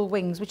multiple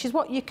wings, which is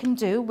what you can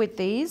do with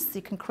these.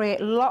 You can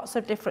create lots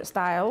of different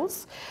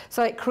styles.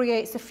 So it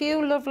creates a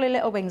few lovely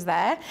little wings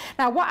there.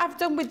 Now, what I've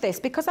done with this,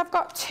 because I've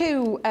got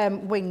two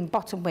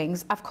bottom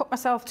wings, I've cut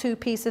myself 2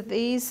 pieces of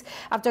these.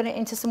 I've done it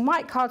into some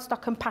white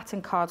cardstock and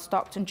pattern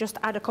cardstock and just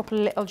add a couple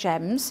of little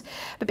gems.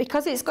 But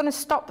because it's going to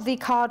stop the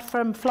card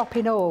from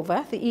flopping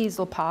over, the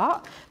easel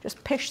part,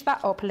 just push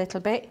that up a little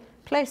bit,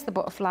 place the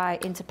butterfly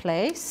into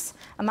place,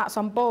 and that's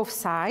on both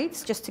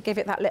sides, just to give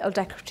it that little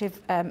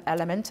decorative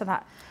element and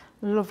that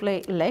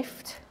lovely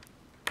lift.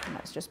 And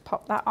let's just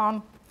pop that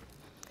on.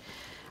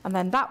 And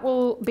then that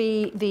will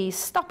be the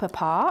stopper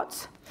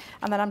part.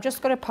 And then I'm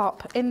just going to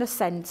pop in the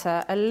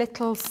centre a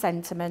little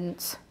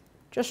sentiment,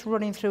 just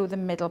running through the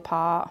middle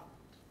part.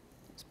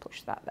 Let's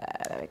push that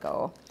there we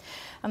go.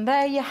 And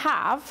there you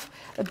have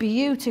a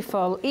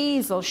beautiful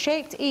easel,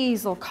 shaped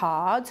easel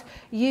card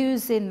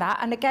using that.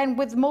 And again,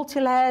 with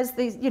multi-layers,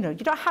 these, you know,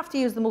 you don't have to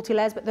use the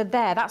multi-layers, but they're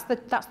there. That's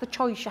the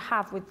choice you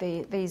have with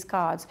these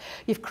cards.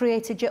 You've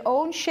created your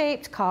own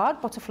shaped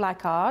card, butterfly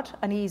card,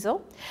 an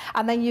easel,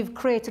 and then you've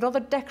created other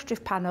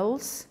decorative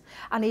panels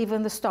and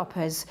even the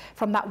stoppers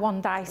from that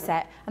one die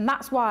set. And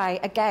that's why,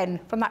 again,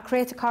 from that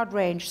creator card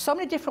range, so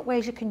many different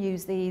ways you can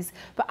use these,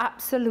 but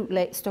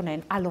absolutely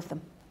stunning. I love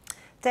them.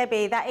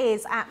 Debbie, that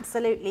is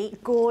absolutely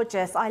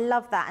gorgeous. I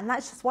love that. And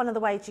that's just one of the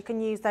ways you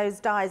can use those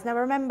dies. Now,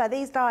 remember,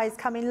 these dies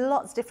come in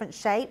lots of different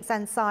shapes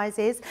and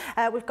sizes.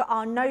 We've got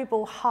our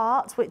Noble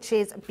Heart, which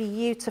is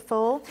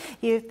beautiful.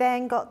 You've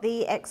then got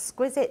the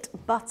Exquisite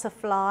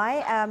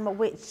Butterfly,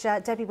 which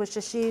Debbie was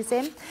just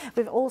using.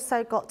 We've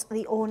also got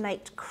the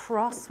Ornate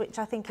Cross, which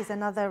I think is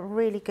another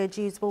really good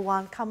usable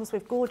one. Comes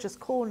with gorgeous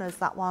corners,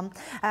 that one.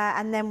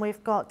 And then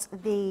we've got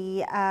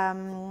the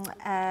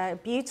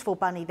beautiful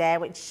bunny there,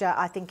 which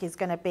I think is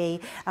going to be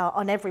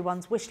on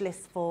everyone's wish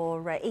list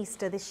for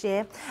Easter this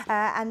year.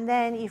 And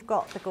then you've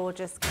got the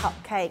gorgeous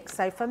cupcake.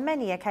 So for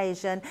many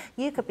occasions,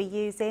 you could be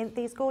using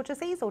these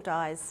gorgeous easel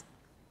dies.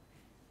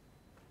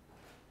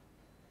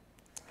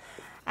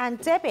 And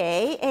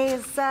Debbie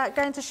is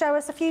going to show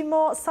us a few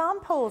more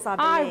samples, I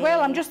believe. I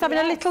will. I'm just having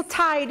a little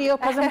tidy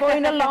up as I'm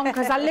going along,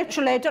 because I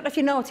literally, I don't know if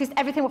you noticed,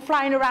 everything was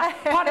flying around.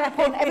 Part of the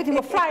pun, everything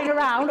was flying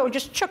around, or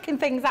just chucking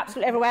things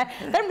absolutely everywhere.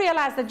 Then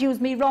realised I'd used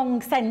me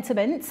wrong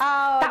sentiments.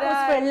 Oh, that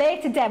was for a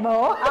later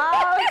demo.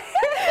 Oh.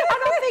 And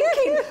I'm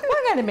thinking,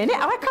 hang on a minute,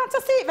 why can't I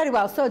see it very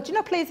well? So, do you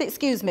know, please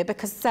excuse me,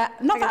 because not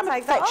that I'm a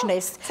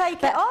perfectionist.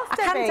 Take it off,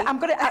 Debbie. I'm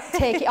going to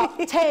take it off.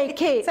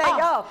 Take it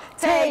off.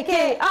 Take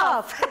it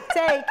off.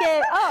 Take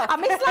it off. I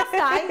missed last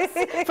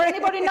night. For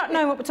anybody not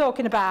knowing what we're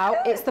talking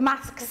about, it's The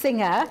Masked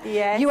Singer.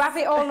 Yes. You have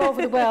it all over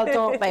the world,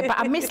 don't they? But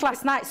I missed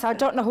last night, so I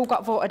don't know who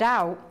got voted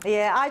out.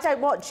 Yeah, I don't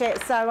watch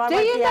it, so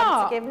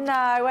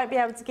I won't be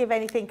able to give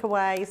anything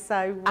away.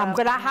 So I'm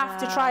going to have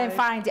to try and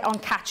find it on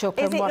catch up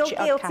and watch it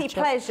on catch up. Is it your guilty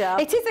pleasure?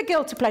 It is a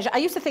guilty pleasure. I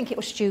used to think it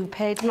was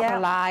stupid, not a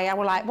lie. I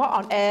was like, what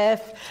on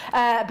earth?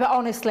 But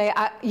honestly,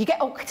 you get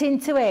hooked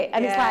into it,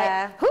 and it's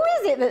like, who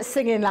is it that's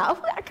singing that?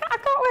 I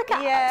can't work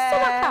out.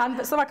 Some I can,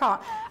 but some I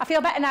can't. I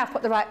feel better now. I've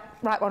put the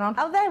right one on.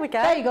 Oh, there we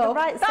go. There you go.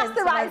 That's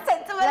the right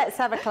sentiment. Let's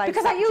have a close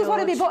Because I use one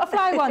of the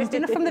butterfly ones,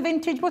 didn't I, from the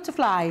vintage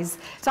butterflies.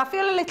 So I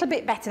feel a little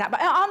bit better now.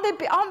 But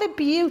aren't they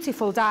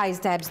beautiful dies,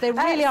 Debs? They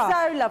really are.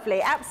 So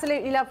lovely,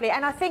 absolutely lovely.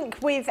 And I think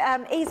with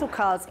easel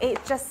cards,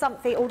 it's just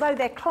something, although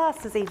they're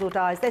classed as easel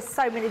dies, there's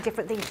so many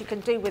different things you can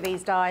do with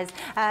these dies.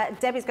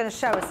 Debbie's going to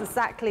show us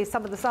exactly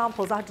some of the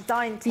samples our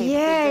design team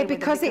Yeah,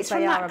 because it's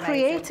from that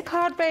creator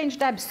card range,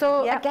 Deb.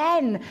 So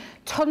again,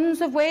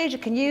 tons of ways you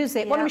can use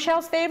it. One of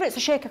Michelle's favourites, a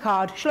shaker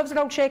card. She loves an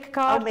old shaker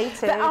card. Oh, me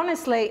too. But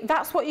honestly,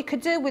 that's what you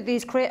could do with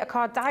these creator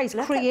card dies.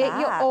 Create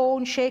your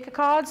own shaker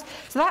cards.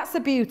 So that's a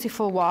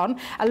beautiful one.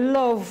 I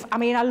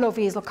love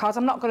easel cards.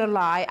 I'm not going to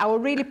lie. I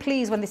was really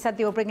pleased when they said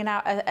they were bringing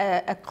out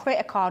a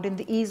creator card in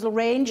the easel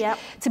range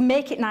to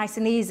make it nice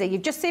and easy.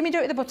 You've just seen me do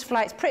it with the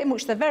butterfly. It's pretty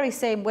much the very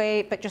same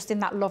way, but just in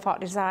that love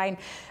heart design.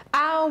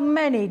 How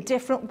many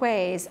different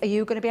ways are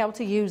you going to be able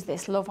to use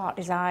this love heart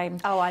design?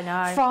 Oh, I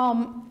know.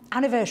 From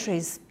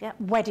anniversaries,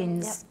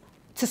 weddings,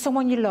 to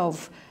someone you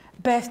love,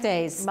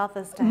 birthdays,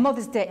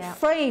 Mother's Day,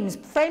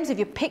 frames of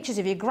your pictures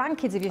of your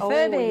grandkids, of your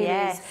fur babies.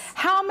 Yes.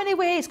 How many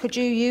ways could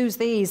you use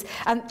these?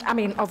 And I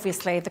mean,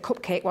 obviously, the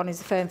cupcake one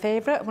is a firm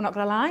favourite. We're not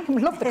going to lie,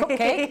 we love the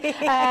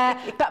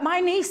cupcake. But my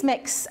niece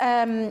makes,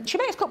 she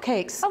makes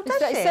cupcakes. Oh, does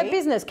she? It's her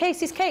business,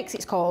 Casey's Cakes,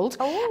 it's called.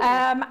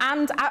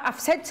 And I've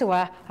said to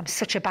her, I'm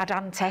such a bad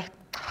auntie.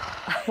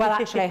 Well,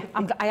 actually,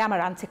 I am her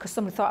auntie because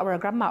somebody thought I were a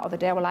grandma the other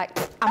day. I was like,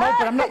 I'm old,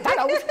 but I'm not that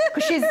old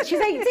because she's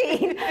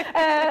 18.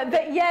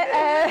 But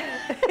yeah,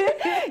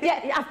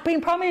 yeah, I've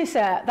been promised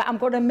her that I'm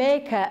going to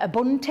make her a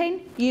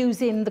bunting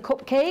using the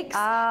cupcakes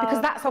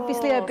because that's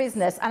obviously her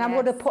business. And I'm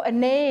going to put a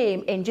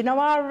name in. Do you know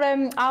our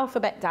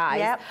alphabet dies?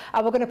 Yep.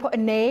 And we're going to put a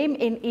name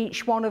in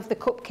each one of the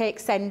cupcake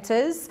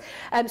centres.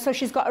 So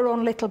she's got her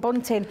own little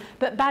bunting.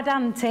 But bad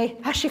auntie,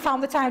 has she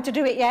found the time to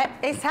do it yet?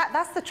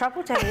 That's the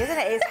trouble, Debby, isn't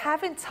it? It's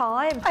having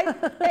time.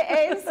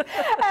 It is.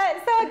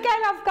 So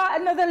again, I've got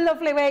another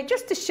lovely way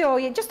just to show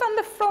you, just on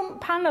the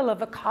front panel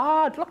of a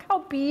card. Look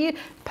how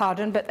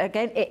pardon, but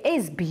again, it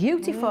is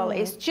beautiful.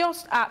 It's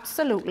just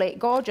absolutely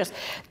gorgeous.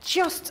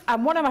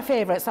 And one of my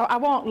favourites, I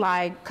won't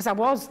lie, because I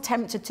was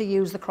tempted to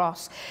use the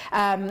cross.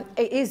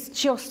 It is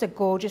just a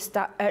gorgeous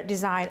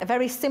design, a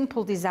very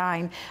simple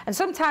design. And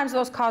sometimes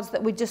those cards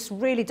that we just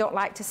really don't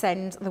like to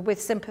send, the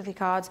with sympathy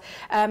cards,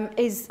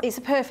 it's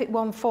a perfect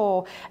one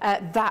for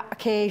that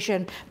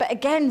occasion. But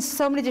again,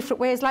 so many different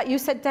ways. Like you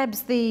said,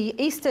 Debs, the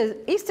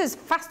Easter's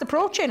fast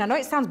approaching. I know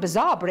it sounds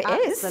bizarre, but it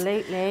is.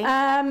 Absolutely.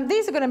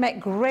 These are going to make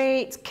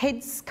great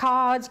kids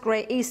cards,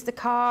 great Easter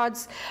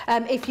cards.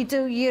 If you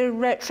do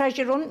your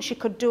treasure hunts, you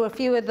could do a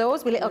few of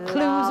those with little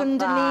clues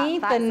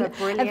underneath and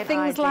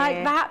things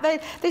like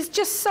that. There's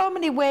just so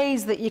many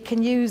ways that you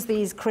can use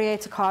these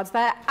creator cards.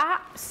 They're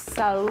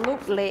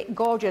absolutely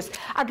gorgeous.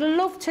 I'd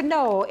love to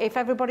know if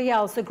everybody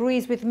else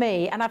agrees with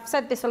me, and I've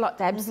said this a lot,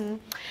 Debs.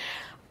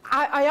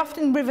 I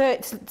often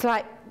revert to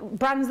like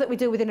brands that we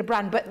do within a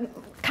brand, but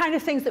kind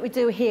of things that we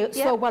do here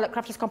so well at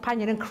Crafters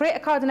Companion, and creator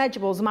cards and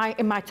edgeables are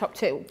in my top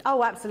 2.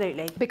 Oh,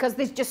 absolutely. Because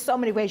there's just so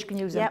many ways you can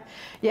use them.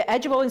 Yeah,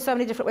 edgeable in so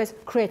many different ways,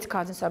 creator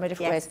cards in so many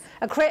different ways.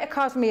 And creator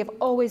cards for me have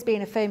always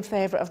been a firm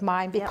favourite of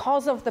mine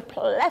because of the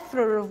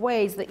plethora of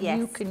ways that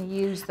you can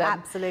use them.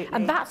 Absolutely.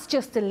 And that's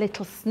just a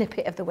little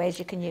snippet of the ways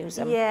you can use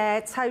them. Yeah,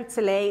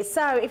 totally.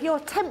 So if you're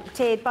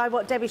tempted by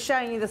what Debbie's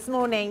showing you this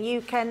morning,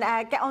 you can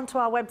get onto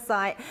our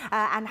website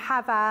and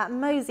have a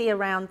mosey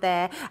around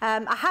there.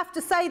 I have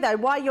to say, though,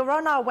 while you're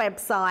on our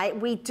website,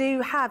 we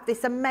do have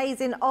this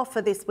amazing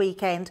offer this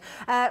weekend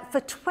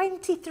for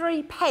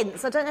 23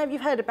 pence. I don't know if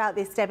you've heard about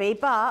this, Debbie,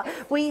 but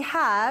we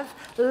have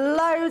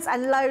loads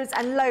and loads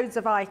and loads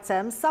of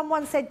items.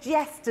 Someone said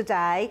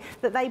yesterday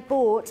that they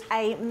bought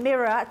a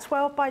mirror, a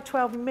 12 by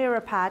 12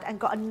 mirror pad, and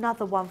got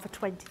another one for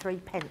 23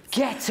 pence.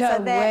 Get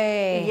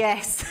away.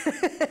 Yes.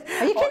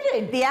 Are you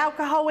kidding? The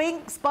alcohol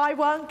inks, buy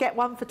one, get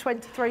one for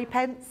 23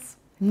 pence.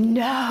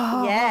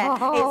 No. Yeah,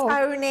 it's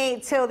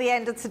only till the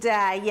end of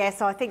today. Yeah,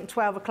 so I think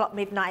 12 o'clock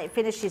midnight it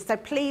finishes. So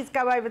please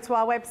go over to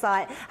our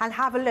website and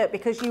have a look,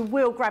 because you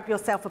will grab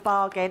yourself a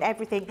bargain.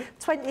 Everything,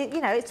 it's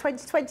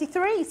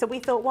 2023. So we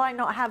thought, why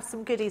not have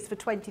some goodies for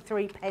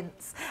 23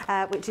 pence,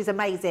 which is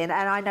amazing.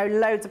 And I know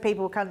loads of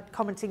people were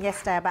commenting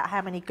yesterday about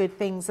how many good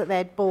things that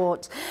they'd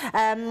bought.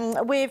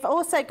 We've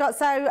also got,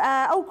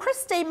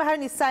 Christine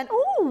Mahoney's saying,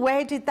 oh,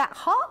 where did that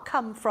heart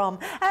come from?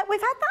 We've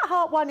had that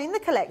heart one in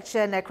the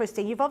collection,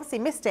 Christine. You've obviously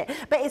missed it,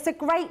 but it's a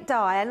great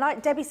die, and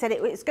like Debbie said,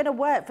 it's going to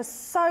work for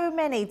so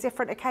many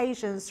different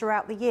occasions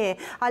throughout the year.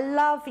 I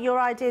love your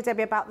idea,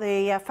 Debbie, about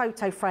the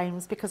photo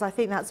frames, because I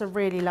think that's a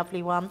really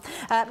lovely one.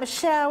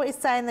 Michelle is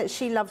saying that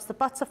she loves the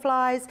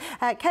butterflies.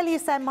 Kelly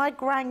is saying my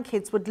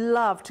grandkids would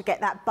love to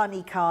get that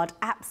bunny card.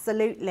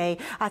 Absolutely.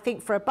 I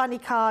think for a bunny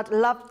card,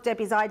 love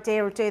Debbie's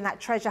idea of doing that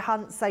treasure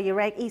hunt, so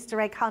your Easter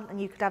egg hunt, and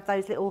you could have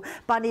those little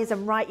bunnies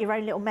and write your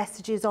own little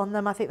messages on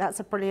them. I think that's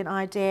a brilliant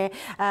idea.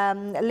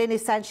 Lynn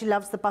is saying she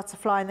loves the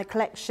butterfly in the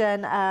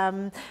collection.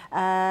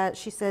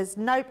 She says,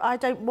 nope, I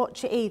don't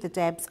watch it either,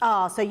 Debs.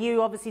 So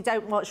you obviously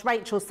don't watch.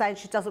 Rachel's saying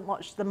she doesn't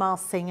watch The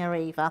Masked Singer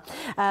either.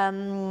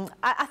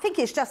 I think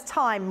it's just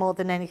time more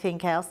than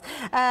anything else.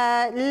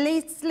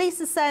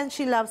 Lisa's saying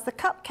she loves the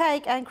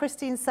cupcake, and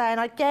Christine's saying,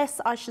 I guess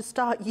I should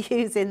start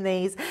using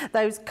these.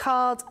 Those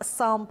card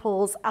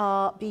samples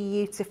are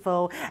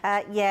beautiful.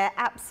 Yeah,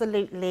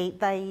 absolutely.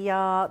 They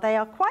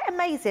are quite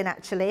amazing,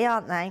 actually,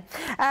 aren't they?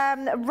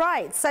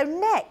 Right, so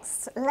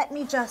next, let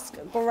me just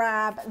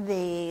grab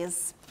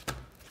these.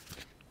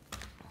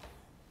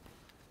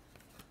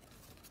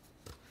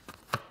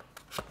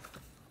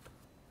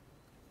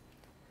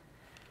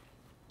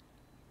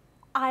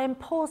 I am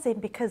pausing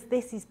because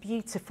this is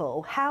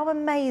beautiful. How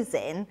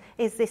amazing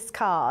is this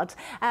card?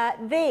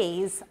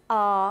 These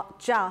are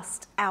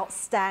just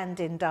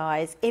outstanding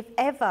dies. If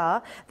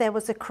ever there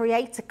was a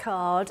creator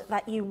card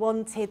that you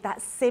wanted,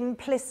 that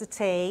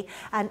simplicity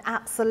and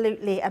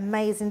absolutely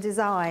amazing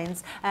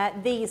designs,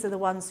 these are the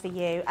ones for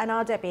you. And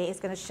our Debbie is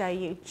going to show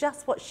you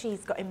just what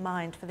she's got in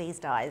mind for these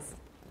dies.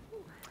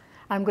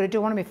 I'm going to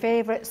do one of my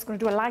favourites. I'm going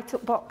to do a light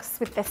up box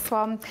with this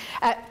one.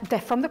 They're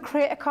from the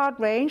Creator Card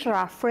range. There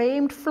are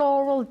framed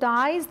floral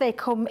dies. They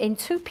come in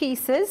 2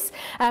 pieces.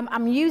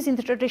 I'm using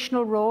the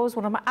traditional rose,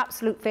 one of my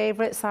absolute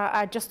favourites.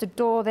 I just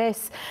adore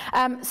this.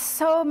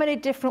 So many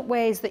different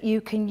ways that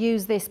you can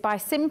use this by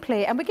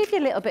simply, and we give you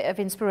a little bit of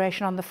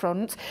inspiration on the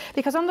front,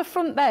 because on the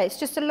front there, it's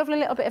just a lovely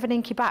little bit of an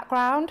inky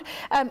background.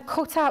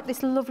 Cut out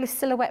this lovely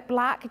silhouette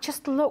black. It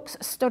just looks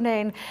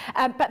stunning.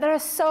 But there are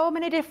so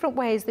many different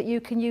ways that you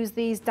can use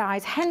these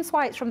dies, hence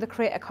why it's from the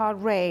Creator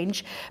Card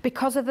range,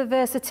 because of the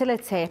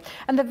versatility.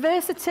 And the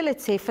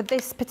versatility for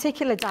this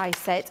particular die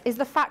set is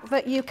the fact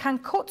that you can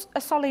cut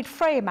a solid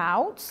frame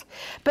out,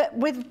 but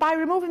by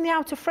removing the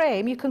outer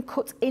frame, you can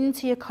cut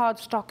into your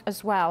cardstock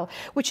as well,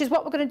 which is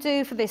what we're going to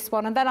do for this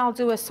one. And then I'll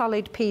do a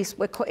solid piece.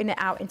 We're cutting it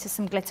out into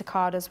some glitter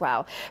card as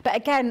well. But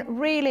again,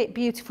 really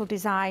beautiful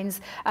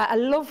designs. I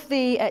love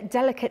the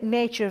delicate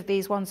nature of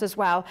these ones as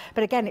well.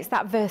 But again, it's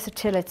that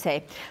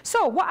versatility.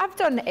 So what I've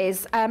done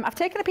is I've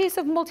taken a piece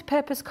of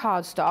multi-purpose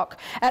cardstock.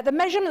 The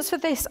measurements for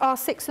this are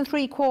 6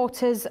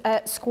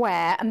 3/4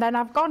 square, and then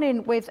I've gone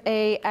in with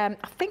a, I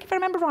think if I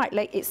remember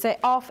rightly, it's a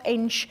 1/2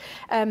 inch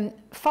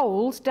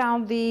fold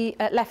down the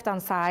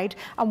left-hand side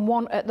and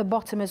one at the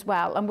bottom as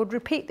well, and we'll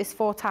repeat this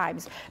 4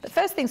 times. But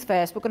first things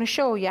first, we're going to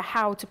show you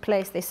how to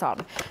place this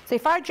on. So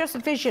if I just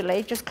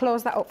visually just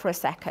close that up for a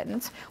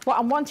second, what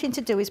I'm wanting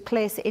to do is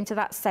place it into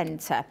that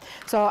centre.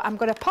 So I'm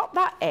going to pop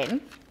that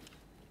in,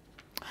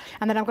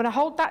 and then I'm going to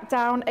hold that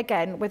down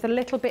again with a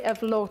little bit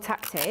of low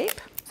tack tape.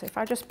 So if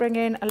I just bring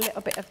in a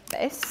little bit of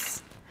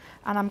this,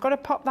 and I'm going to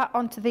pop that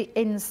onto the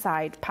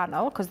inside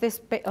panel, because this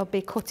bit will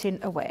be cutting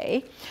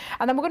away.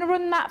 And then we're going to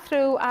run that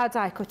through our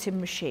die cutting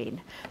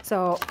machine.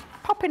 So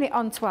popping it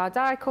onto our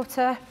die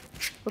cutter,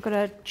 we're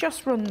going to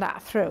just run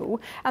that through.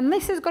 And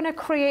this is going to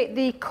create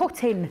the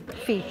cutting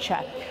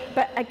feature.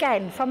 But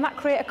again, from that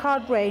Creator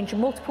Card range,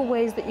 multiple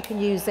ways that you can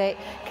use it.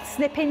 You can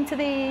snip into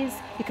these,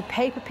 you could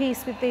paper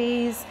piece with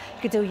these,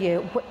 you could do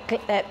your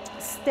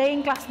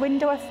stained glass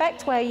window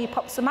effect, where you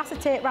pop some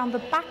acetate around the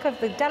back of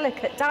the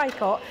delicate die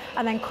cut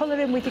and then colour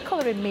in with your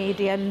colouring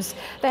mediums.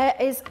 There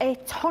is a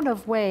ton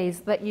of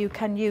ways that you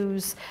can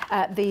use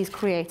these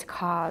Creator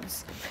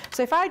Cards.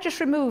 So if I just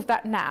remove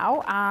that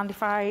now, and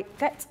if I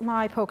get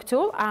my poker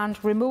tool and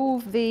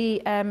remove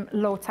the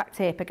low tack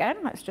tape again,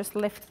 let's just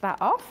lift that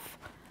off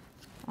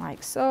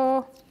like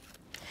so,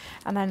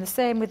 and then the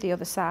same with the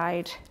other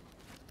side,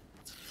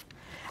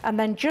 and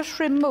then just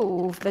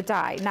remove the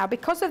die. Now,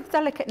 because of the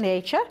delicate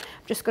nature,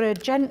 I'm just going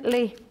to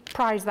gently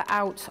prise that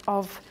out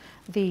of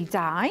the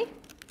die.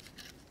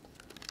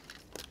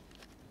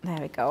 There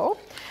we go.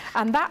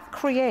 And that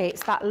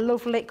creates that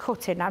lovely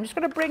cutting. Now I'm just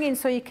going to bring in,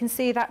 so you can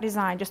see that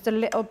design, just a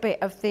little bit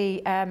of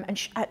the, and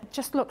it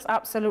just looks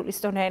absolutely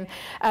stunning.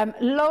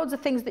 Loads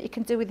of things that you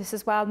can do with this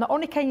as well. Not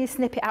only can you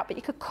snip it out, but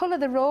you could colour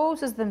the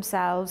roses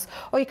themselves,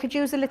 or you could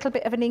use a little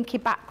bit of an inky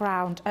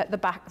background at the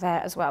back there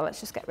as well.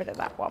 Let's just get rid of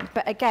that one.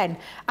 But again,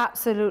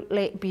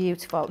 absolutely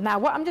beautiful. Now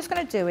what I'm just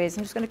going to do is,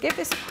 I'm just going to give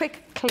this a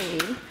quick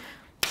clean.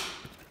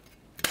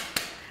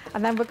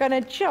 And then we're going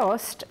to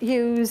just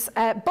use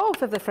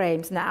both of the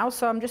frames now.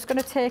 So I'm just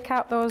going to take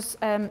out those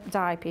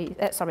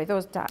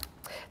those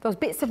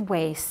bits of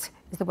waste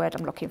is the word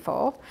I'm looking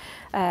for.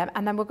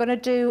 And then we're going to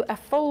do a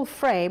full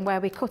frame where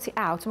we cut it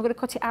out. And we're going to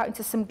cut it out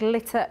into some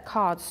glitter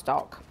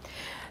cardstock.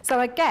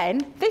 So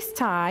again, this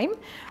time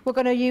we're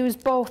going to use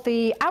both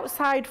the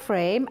outside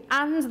frame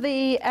and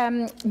the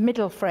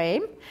middle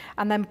frame,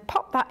 and then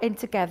pop that in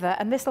together,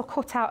 and this will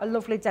cut out a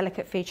lovely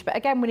delicate feature. But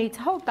again, we need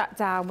to hold that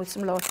down with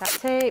some low tack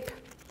tape,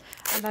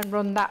 and then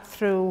run that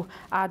through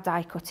our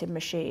die cutting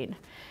machine.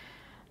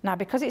 Now,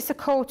 because it's a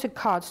coated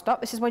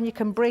cardstock, this is when you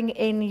can bring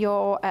in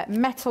your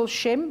metal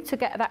shim to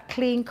get that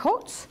clean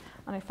cut.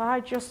 And if I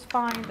just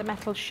find the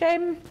metal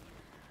shim,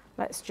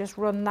 let's just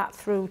run that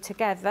through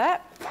together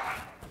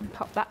and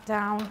pop that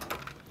down,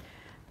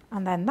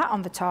 and then that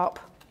on the top.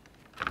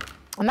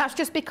 And that's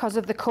just because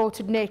of the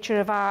coated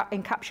nature of our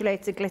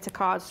encapsulated glitter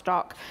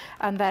cardstock,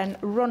 and then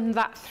run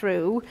that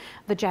through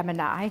the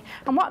Gemini.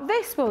 And what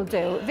this will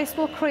do, this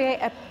will create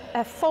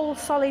a full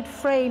solid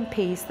frame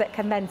piece that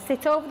can then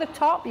sit over the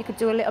top. You could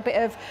do a little bit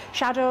of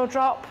shadow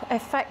drop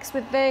effects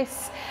with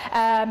this,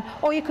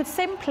 or you could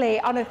simply,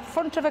 on a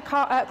front of a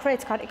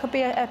Creator Card, it could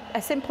be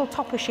a simple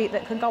topper sheet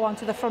that can go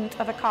onto the front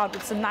of a card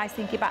with some nice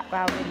inky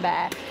background in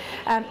there.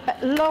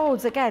 But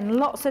loads, again,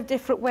 lots of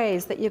different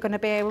ways that you're going to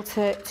be able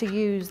to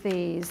use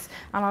these.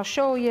 And I'll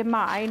show you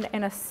mine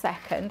in a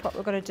second, what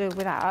we're going to do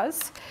with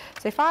ours.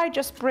 So if I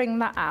just bring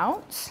that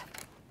out,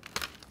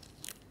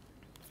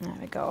 there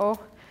we go.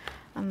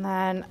 And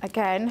then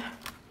again,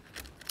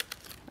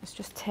 let's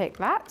just take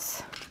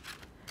that.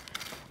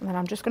 And then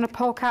I'm just going to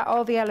poke out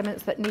all the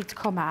elements that need to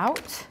come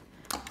out.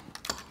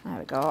 There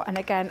we go. And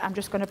again, I'm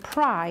just going to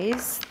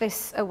prise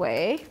this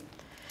away.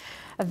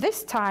 And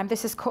this time,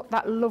 this has cut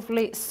that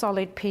lovely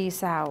solid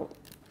piece out.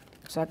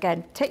 So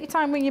again, take your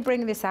time when you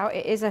bring this out.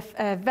 It is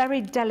a very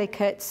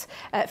delicate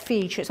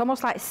feature. It's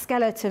almost like a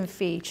skeleton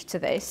feature to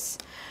this.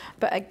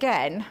 But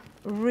again,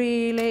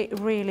 really,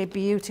 really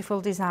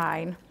beautiful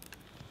design.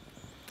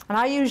 And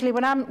I usually,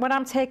 when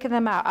I'm taking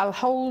them out, I'll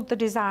hold the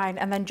design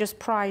and then just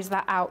prise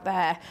that out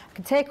there. I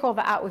can take all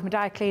that out with my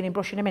die cleaning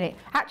brush in a minute.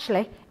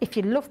 Actually, if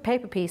you love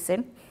paper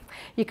piecing,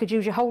 you could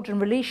use your hold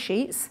and release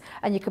sheets,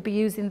 and you could be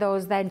using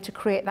those then to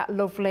create that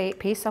lovely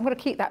piece. So I'm going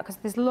to keep that because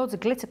there's loads of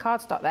glitter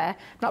cardstock there.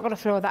 I'm not going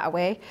to throw that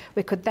away.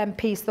 We could then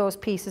piece those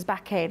pieces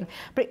back in.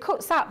 But it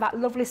cuts out that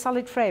lovely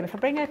solid frame. If I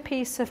bring a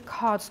piece of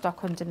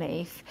cardstock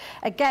underneath,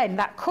 again,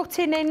 that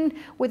cutting in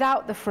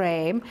without the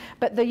frame,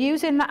 but the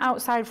using that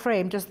outside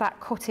frame does that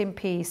cutting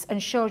piece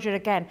and shows you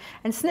again.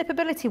 And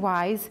snippability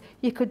wise,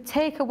 you could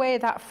take away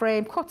that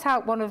frame, cut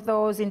out one of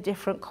those in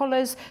different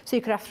colours. So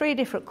you could have 3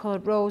 different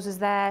coloured roses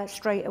there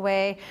straight away.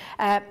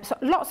 So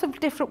lots of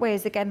different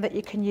ways again that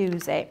you can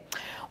use it.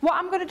 What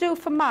I'm going to do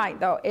for mine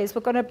though is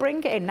we're going to bring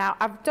it in. Now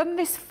I've done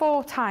this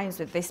 4 times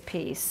with this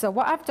piece. So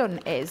what I've done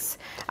is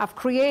I've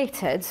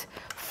created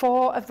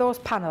 4 of those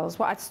panels,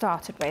 what I'd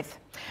started with.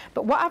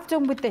 But what I've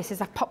done with this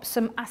is I've popped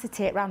some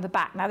acetate around the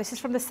back. Now this is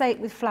from the Say It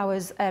With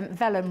Flowers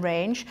vellum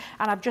range,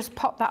 and I've just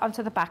popped that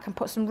onto the back and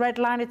put some red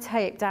liner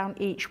tape down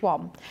each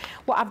one.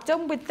 What I've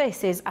done with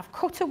this is I've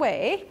cut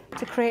away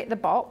to create the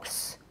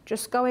box,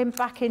 just going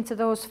back into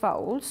those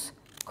folds,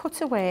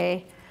 cut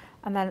away,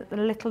 and then a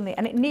little neat,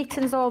 and it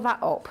neatens all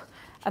that up.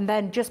 And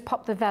then just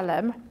pop the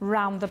vellum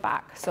round the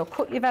back. So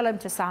cut your vellum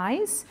to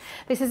size.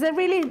 This is a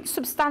really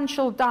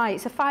substantial die.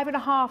 It's a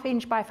 5.5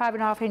 inch by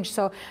 5.5 inch.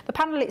 So the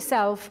panel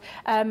itself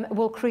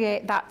will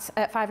create that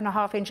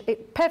 5.5 inch.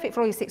 Perfect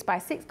for all your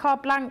 6x6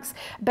 card blanks.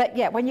 But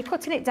yeah, when you're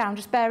cutting it down,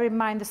 just bear in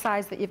mind the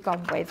size that you've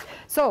gone with.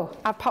 So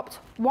I've popped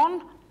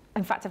 1.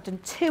 In fact, I've done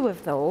 2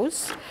 of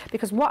those,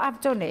 because what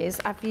I've done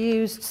is I've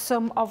used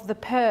some of the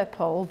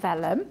purple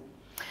vellum.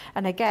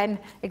 And again,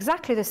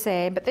 exactly the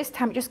same, but this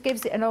time it just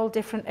gives it an all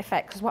different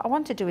effect, because what I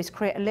want to do is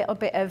create a little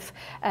bit of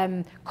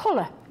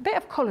colour,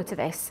 to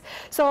this.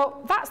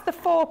 So that's the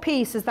 4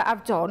 pieces that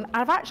I've done.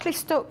 I've actually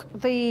stuck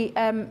the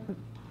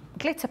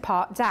glitter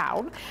part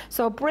down.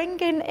 So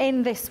bringing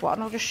in this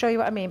one, I'll just show you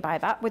what I mean by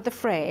that, with the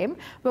frame,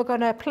 we're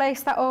going to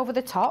place that over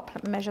the top,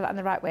 let me measure that in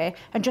the right way,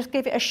 and just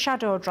give it a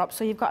shadow drop,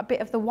 so you've got a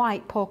bit of the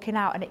white poking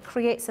out, and it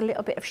creates a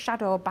little bit of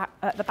shadow back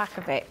at the back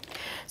of it.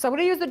 So I'm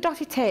going to use the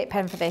dotted tape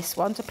pen for this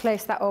one to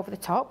place that over the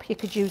top. You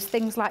could use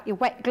things like your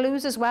wet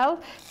glues as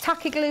well.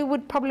 Tacky glue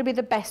would probably be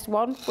the best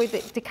one, with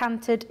it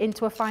decanted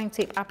into a fine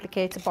tip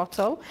applicator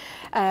bottle,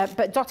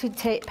 but dotted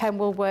tape pen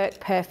will work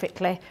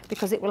perfectly,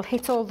 because it will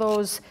hit all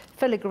those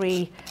filigree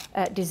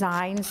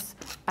designs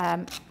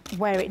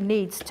where it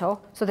needs to,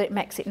 so that it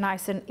makes it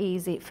nice and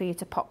easy for you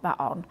to pop that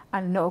on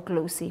and no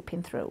glue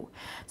seeping through.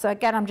 So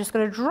again, I'm just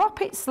going to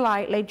drop it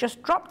slightly,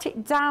 just dropped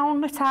it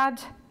down a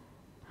tad.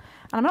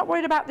 And I'm not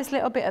worried about this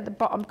little bit at the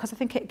bottom, because I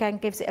think it again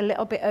gives it a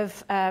little bit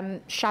of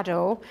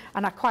shadow,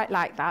 and I quite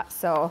like that.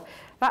 So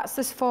that's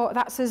as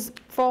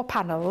 4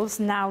 panels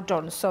now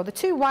done. So the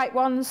 2 white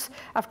ones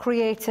I've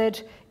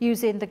created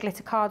using the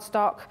glitter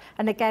cardstock,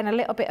 and again a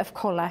little bit of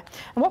colour.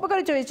 And what we're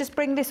going to do is just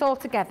bring this all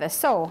together.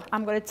 So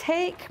I'm going to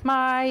take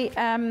my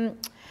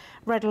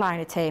red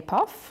liner tape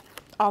off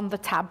on the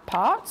tab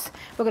part.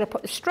 We're going to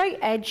put the straight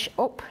edge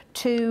up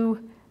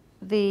to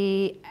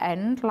the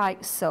end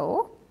like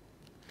so.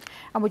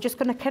 And we're just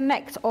going to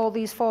connect all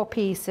these 4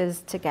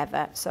 pieces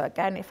together. So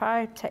again, if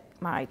I take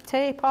my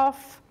tape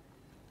off,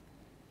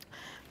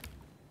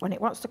 when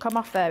it wants to come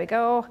off, there we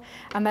go.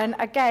 And then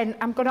again,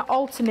 I'm going to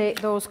alternate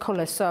those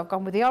colours. So I've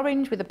gone with the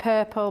orange, with the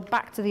purple,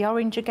 back to the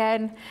orange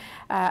again,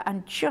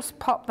 and just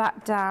pop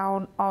that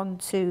down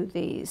onto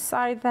the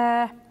side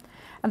there.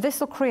 And this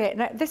will create,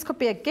 now this could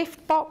be a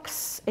gift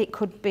box, it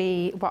could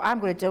be, what I'm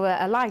going to do,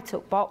 a light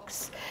up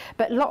box,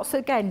 but lots,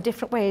 again,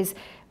 different ways.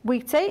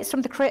 We say it's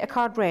from the Creator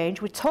Card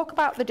range. We talk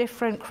about the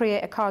different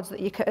Creator Cards that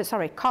you can,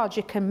 cards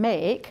you can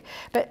make,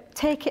 but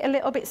take it a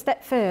little bit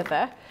step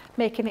further,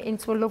 making it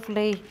into a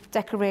lovely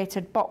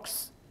decorated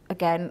box.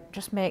 Again,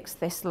 just makes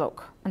this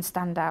look and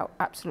stand out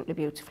absolutely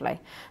beautifully.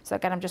 So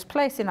again, I'm just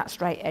placing that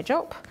straight edge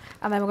up,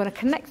 and then we're going to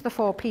connect the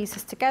 4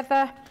 pieces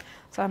together.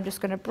 So I'm just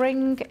going to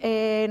bring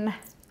in.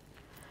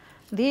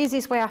 The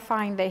easiest way I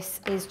find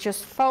this is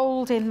just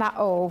folding that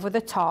over the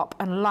top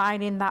and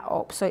lining that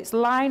up. So it's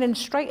lining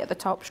straight at the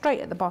top, straight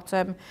at the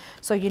bottom,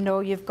 so you know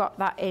you've got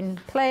that in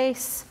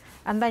place,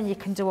 and then you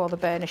can do all the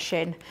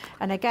burnishing.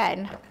 And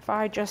again, if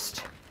I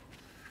just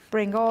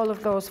bring all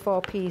of those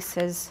 4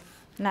 pieces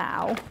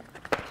now,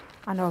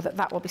 I know that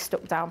that will be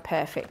stuck down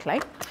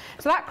perfectly.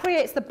 So that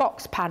creates the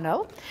box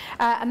panel.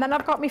 And then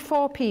I've got my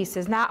 4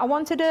 pieces. Now I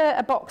wanted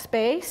a box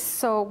base.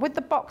 So with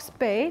the box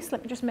base,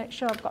 let me just make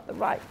sure I've got the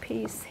right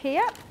piece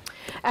here.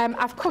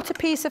 I've cut a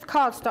piece of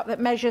cardstock that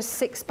measures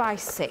 6 by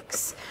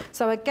 6.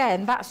 So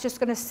again, that's just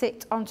going to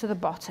sit onto the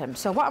bottom.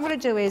 So what I'm going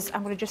to do is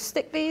I'm going to just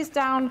stick these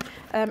down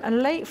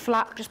and lay it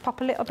flat, just pop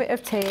a little bit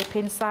of tape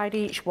inside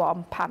each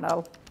one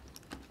panel.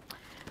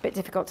 A bit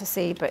difficult to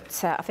see,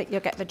 but I think you'll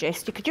get the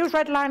gist. You could use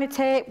red liner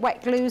tape,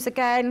 wet glues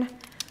again.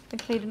 I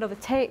think I need another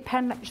tape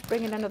pen. Let me just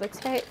bring in another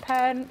tape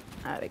pen.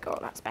 There we go,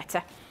 that's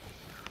better.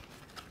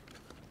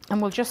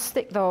 And we'll just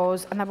stick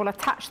those, and then we'll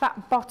attach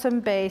that bottom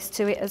base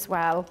to it as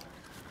well.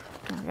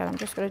 Again, I'm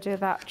just going to do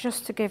that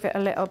just to give it a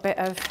little bit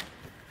of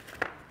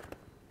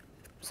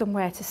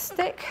somewhere to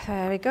stick.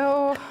 There we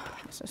go.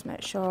 Let's just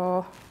make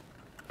sure.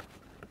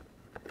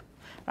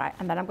 Right,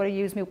 and then I'm going to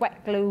use my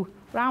wet glue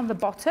around the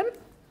bottom.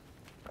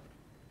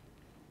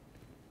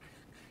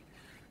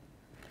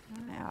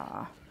 There we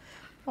are.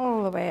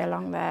 All the way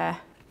along there.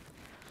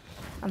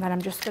 And then I'm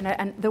just going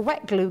to, and the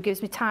wet glue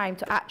gives me time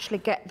to actually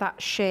get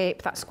that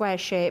shape, that square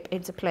shape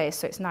into place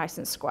so it's nice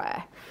and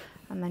square.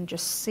 And then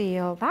just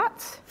seal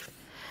that.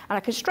 And I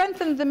can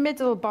strengthen the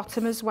middle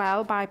bottom as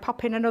well by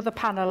popping another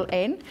panel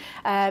in,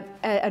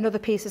 another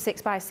piece of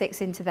 6x6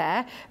 into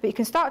there. But you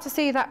can start to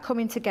see that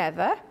coming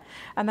together.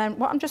 And then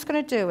what I'm just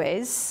going to do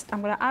is,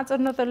 I'm going to add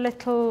another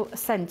little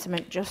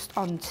sentiment just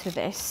onto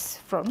this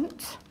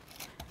front,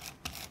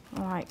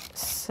 like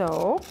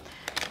so.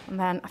 And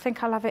then I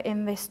think I'll have it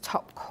in this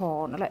top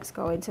corner. Let's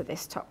go into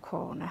this top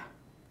corner.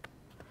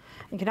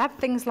 You can add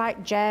things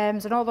like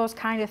gems and all those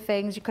kind of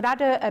things. You could add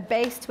a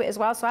base to it as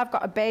well. So I've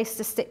got a base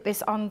to stick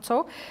this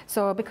onto.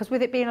 So because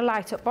with it being a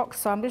light up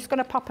box, so I'm just going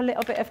to pop a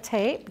little bit of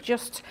tape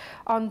just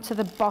onto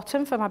the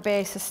bottom for my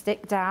base to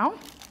stick down.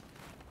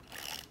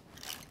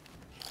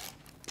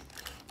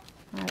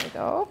 There we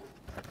go.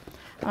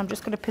 And I'm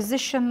just going to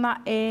position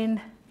that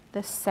in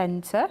the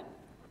centre.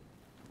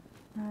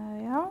 There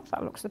we are.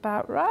 That looks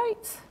about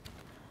right.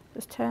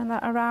 Just turn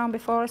that around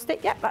before I stick.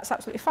 Yep, that's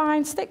absolutely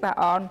fine. Stick that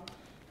on.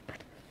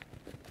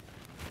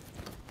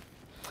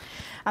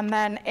 And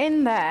then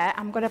in there,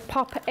 I'm going to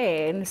pop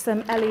in some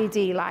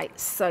LED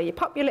lights. So you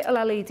pop your little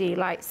LED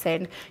lights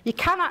in. You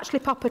can actually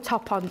pop a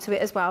top onto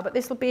it as well, but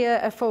this will be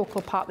a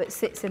focal part that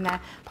sits in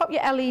there. Pop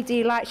your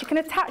LED lights. You can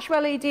attach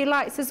your LED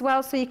lights as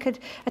well, so you could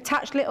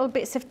attach little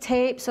bits of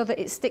tape so that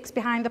it sticks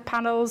behind the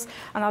panels.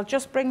 And I'll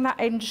just bring that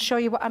in to show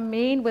you what I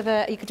mean. With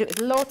you could do it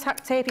with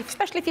low-tack tape,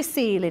 especially if you're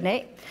sealing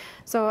it.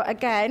 So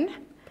again,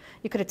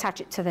 you could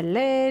attach it to the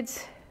lid.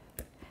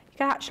 You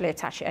can actually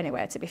attach it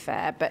anywhere, to be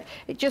fair, but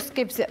it just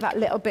gives it that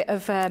little bit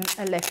of a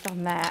lift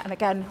on there. And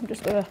again, I'm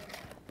just going to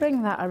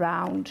bring that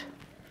around.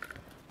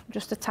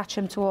 Just attach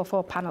them to all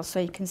 4 panels so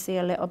you can see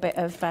a little bit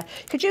of...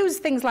 you could use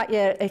things like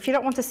if you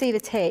don't want to see the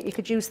tape, you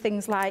could use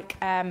things like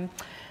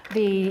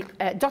the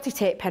dotty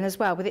tape pen as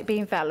well, with it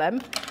being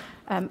vellum.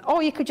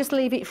 Or you could just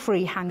leave it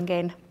free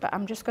hanging. But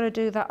I'm just going to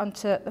do that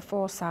onto the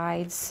 4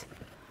 sides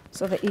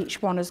so that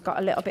each one has got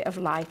a little bit of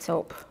light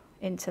up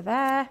into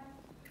there.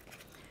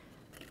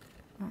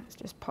 Let's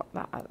just pop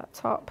that at the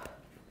top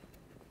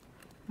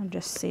and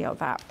just seal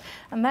that.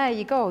 And there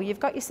you go. You've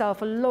got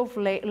yourself a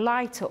lovely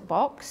light up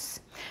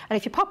box. And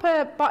if you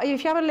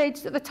have a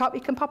lid at the top,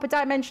 you can pop a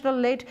dimensional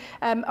lid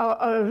or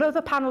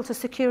another panel to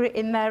secure it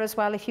in there as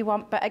well if you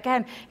want. But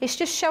again, it's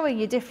just showing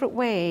you different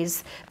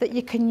ways that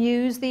you can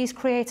use these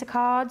creator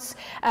cards.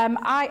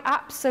 I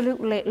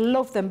absolutely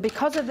love them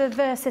because of the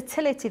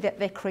versatility that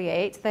they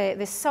create.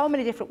 There's so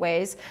many different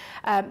ways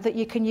that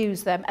you can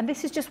use them. And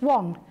this is just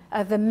one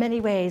of the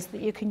many ways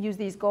that you can use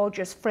these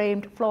gorgeous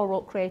framed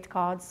floral creator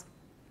cards.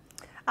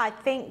 I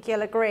think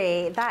you'll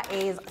agree, that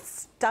is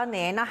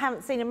stunning. I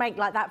haven't seen a make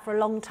like that for a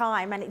long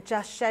time, and it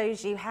just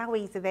shows you how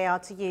easy they are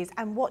to use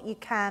and what you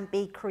can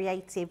be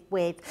creative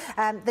with.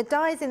 The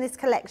dies in this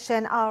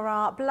collection are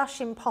our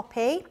Blushing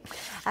Poppy.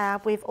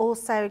 We've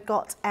also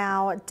got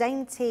our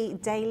Dainty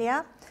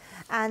Dahlia.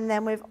 And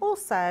then we've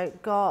also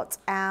got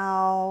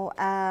our,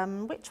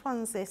 which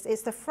one's this?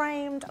 It's the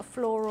Framed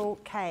Floral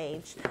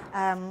Cage,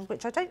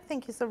 which I don't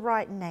think is the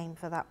right name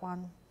for that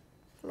one.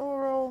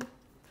 Floral.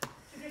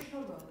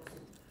 Traditional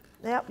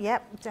rose.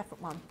 Yep,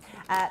 different one.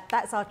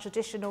 That's our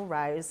traditional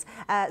rose.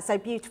 So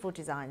beautiful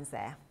designs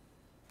there.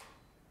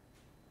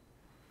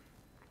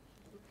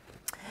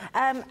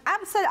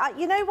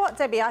 Absolutely. You know what,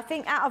 Debbie? I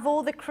think out of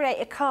all the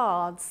creator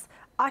cards,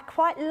 I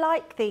quite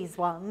like these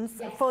ones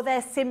for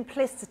their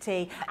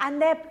simplicity, and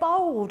they're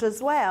bold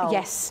as well.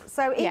 Yes.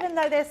 So even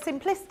though they're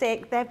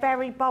simplistic, they're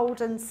very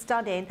bold and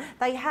stunning.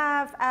 They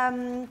have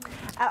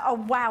a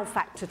wow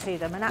factor to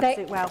them, an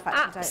absolute wow factor,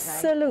 don't they?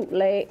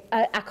 Absolutely.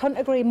 I couldn't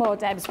agree more,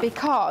 Debs,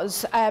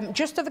 because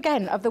just of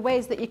the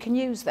ways that you can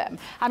use them.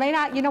 I mean,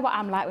 you know what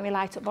I'm like with my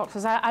light up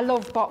boxes. I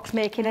love box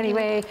making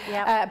anyway,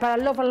 but I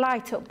love a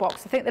light up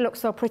box. I think they look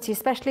so pretty,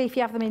 especially if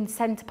you have them in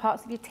centre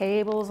parts of your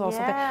tables or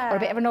something, or a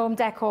bit of an home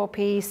decor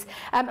piece.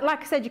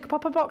 Like I said, you can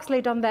pop a box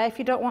lid on there if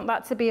you don't want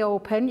that to be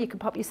open. You can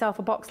pop yourself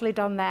a box lid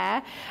on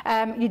there.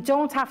 You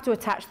don't have to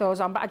attach those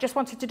on, but I just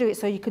wanted to do it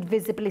so you could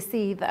visibly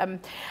see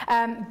them.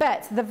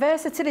 But the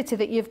versatility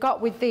that you've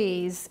got with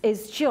these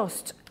is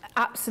just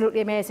absolutely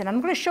amazing. I'm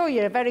going to show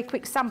you a very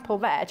quick sample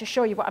there to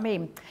show you what I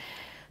mean.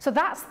 So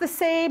that's the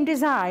same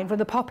design from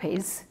the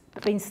poppies,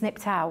 but being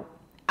snipped out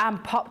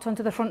and popped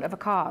onto the front of a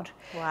card.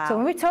 Wow. So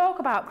when we talk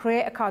about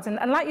creator cards, and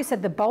like you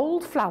said, the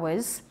bold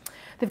flowers,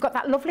 they've got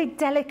that lovely,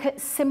 delicate,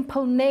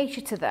 simple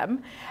nature to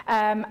them,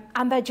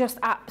 and they're just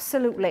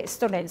absolutely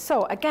stunning.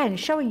 So again,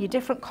 showing you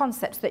different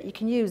concepts that you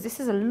can use. This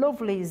is a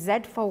lovely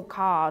Z-fold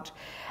card.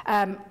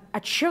 I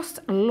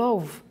just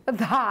love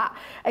that.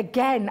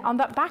 Again, on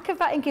the back of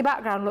that inky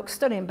background looks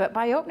stunning, but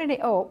by opening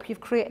it up, you've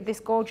created this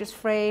gorgeous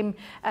frame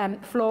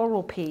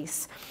floral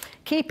piece.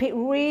 Keep it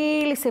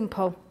really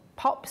simple.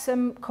 Pop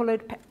some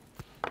coloured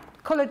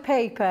coloured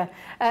paper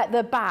at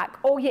the back,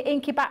 or your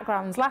inky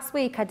backgrounds. Last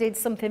week I did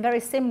something very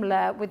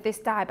similar with this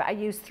die, but I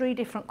used 3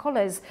 different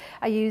colours.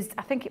 I used,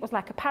 I think it was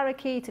like a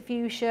parakeet, a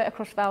fuchsia, a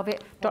crushed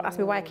velvet. Don't ask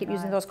me why I keep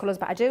using those colours,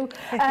 but I do.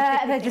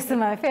 They're just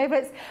some of my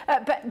favourites.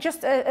 But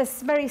just a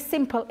very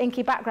simple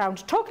inky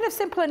background. Talking of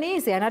simple and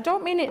easy, and I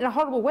don't mean it in a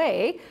horrible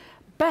way,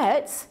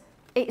 but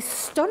it's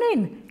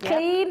stunning,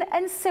 clean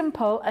and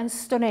simple and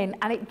stunning,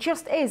 and it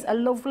just is a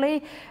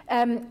lovely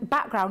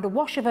background, a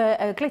wash of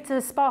a glitter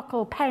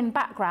sparkle pen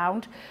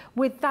background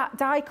with that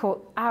die cut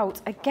out.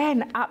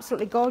 Again,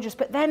 absolutely gorgeous.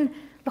 But then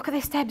look at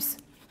this, Debs.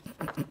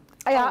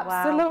 I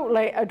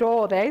absolutely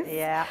adore this.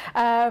 Yeah.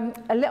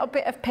 A little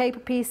bit of paper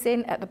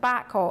piecing at the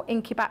back, or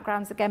inky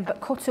backgrounds again, but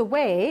cut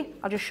away.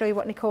 I'll just show you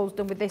what Nicole's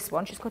done with this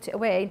one. She's cut it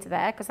away into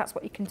there because that's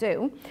what you can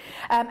do.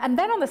 And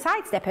then on the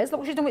side steppers,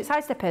 look what she's done with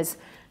side steppers.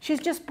 She's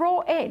just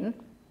brought in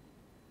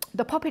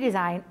the poppy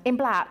design in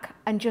black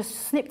and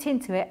just snipped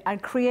into it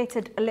and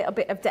created a little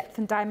bit of depth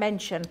and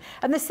dimension.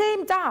 And the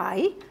same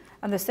die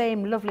and the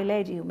same lovely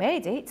lady who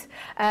made it,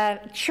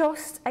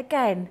 just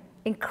again,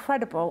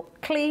 incredible,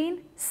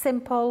 clean,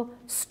 simple,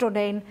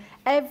 stunning,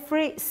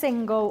 every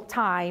single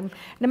time.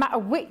 No matter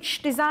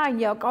which design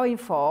you're going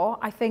for,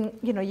 I think,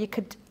 you know, you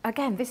could,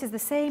 again, this is the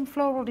same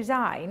floral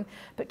design,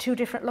 but 2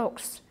 different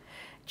looks.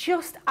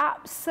 Just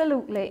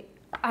absolutely,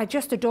 I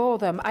just adore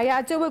them.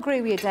 I do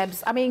agree with you,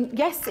 Debs. I mean,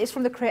 yes, it's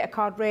from the Creator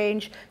Card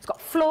range. It's got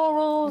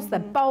florals, they're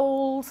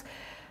bold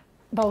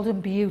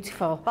and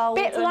beautiful.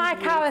 Bit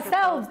like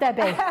ourselves,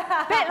 Debbie.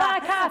 Bit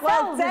like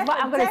ourselves is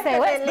what I'm going to say.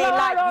 Let's blow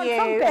our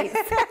own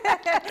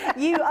trumpets.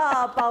 You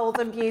are bold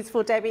and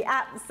beautiful, Debbie,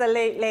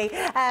 absolutely.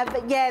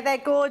 But yeah, they're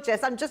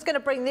gorgeous. I'm just going to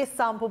bring this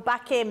sample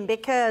back in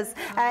because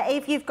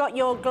if you've got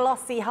your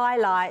glossy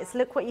highlights,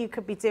 look what you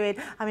could be doing.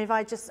 I mean, if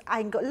I just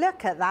angle,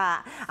 look at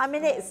that. I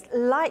mean, it's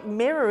like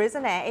mirror,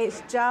 isn't it?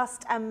 It's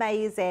just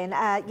amazing.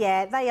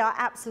 Yeah, they are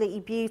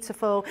absolutely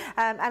beautiful.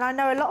 And I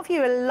know a lot of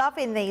you are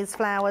loving these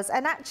flowers.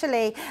 And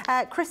actually,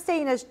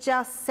 Christine has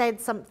just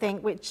said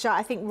something which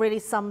I think really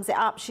sums it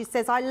up. She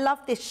says, I love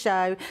this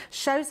show.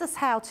 Shows us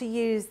how to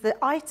use the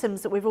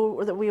items that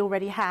we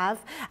already have,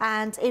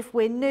 and if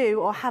we're new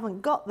or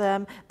haven't got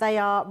them, they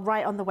are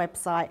right on the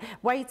website,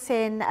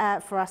 waiting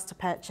for us to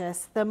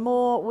purchase. The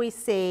more we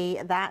see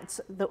that,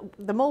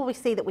 the more we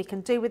see that we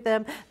can do with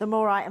them, the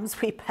more items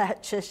we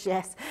purchase.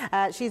 Yes,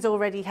 she's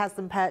already has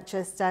them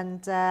purchased,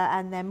 and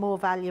they're more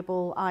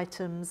valuable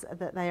items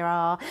that they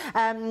are.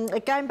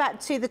 Going back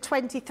to the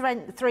 23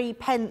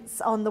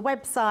 pence on the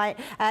website,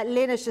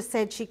 Lynn has just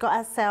said she got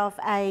herself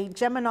a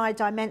Gemini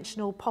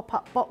dimensional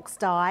pop-up box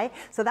die.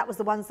 So that was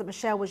the ones that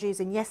Michelle was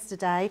using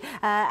yesterday.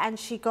 And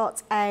she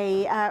got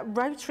a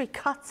rotary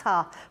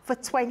cutter for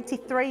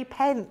 23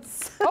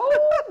 pence.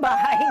 Oh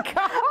my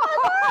God!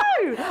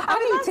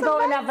 I need to go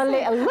and have a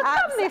little look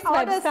on this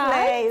honestly,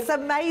 website. It's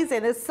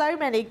amazing. There's so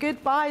many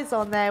good buys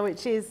on there,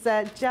 which is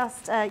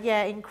just,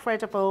 yeah,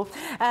 incredible.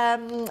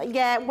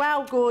 Yeah,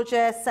 wow,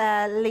 gorgeous.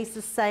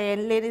 Lisa's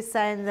saying, Lynn is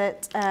saying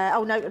that,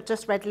 oh no, I've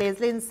just read Liz.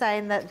 Lynn's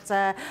saying that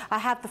I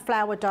have the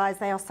flower dies.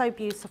 They are so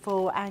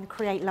beautiful and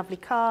create lovely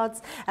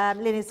cards.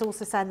 Lynn is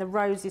also saying the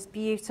rose is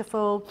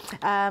beautiful.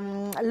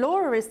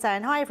 Laura is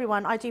saying, hi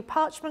everyone, I do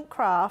parchment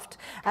craft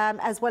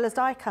as well as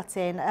die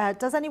cutting.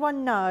 Does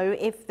anyone know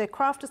if the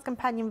Crafter's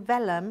Companion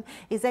vellum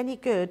is any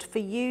good for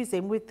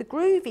using with the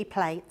groovy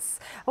plates?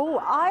 Oh,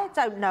 I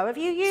don't know. Have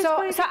you used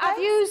groovy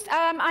plates?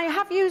 I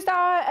have used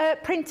our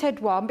printed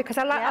one because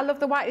I love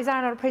the white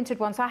design on a printed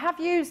one. So I have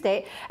used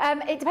it.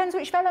 It depends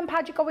which vellum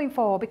pad you're going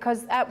for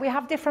because we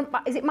have different,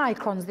 is it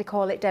microns they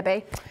call it,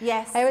 Debbie?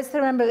 Yes. I always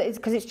remember that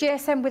because it's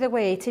GSM with a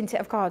weight, isn't it,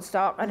 of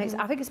cardstock, and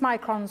I think it's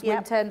microns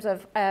in terms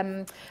of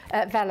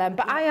vellum.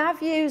 But I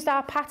have used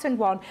our patterned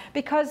one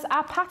because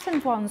our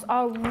patterned ones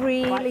are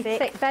really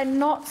thick. They're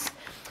not,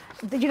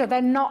 you know,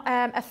 they're not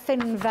a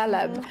thin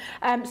vellum.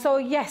 So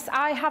yes,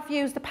 I have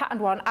used the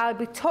patterned one. I'll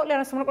be totally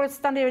honest, I'm not going to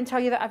stand here and tell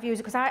you that I've used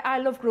it because I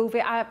love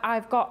groovy.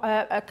 I've got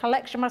a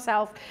collection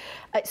myself.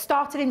 It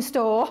started in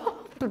store.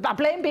 I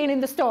blame being in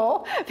the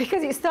store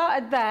because it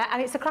started there,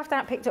 and it's a craft I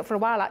haven't picked up for a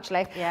while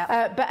actually.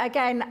 But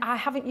again, I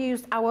haven't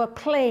used our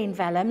plain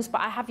vellums,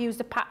 but I have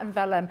used a pattern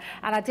vellum,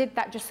 and I did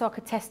that just so I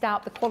could test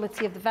out the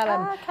quality of the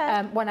vellum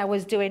when I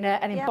was doing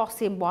an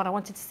embossing one. I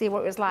wanted to see what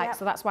it was like,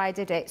 so that's why I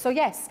did it. So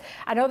yes,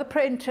 I know the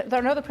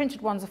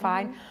printed ones are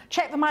fine.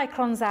 Check the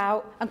microns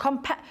out and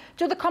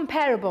do the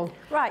comparable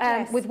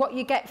with what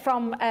you get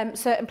from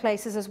certain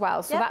places as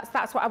well. So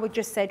that's what I would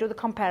just say. Do the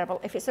comparable.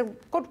 If it's a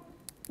good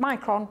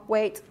micron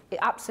weight,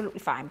 absolutely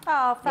fine.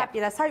 Oh,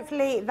 fabulous.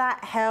 Hopefully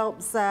that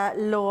helps,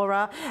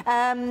 Laura.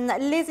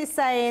 Liz is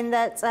saying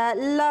that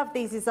love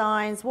these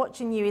designs.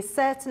 Watching you is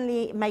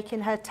certainly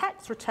making her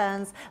tax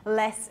returns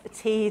less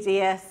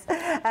tedious,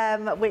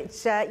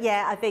 which,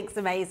 yeah, I think is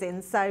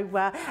amazing. So,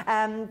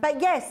 but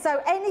yes,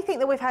 so anything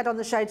that we've had on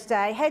the show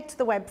today, head to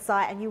the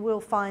website and you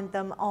will find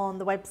them on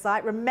the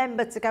website.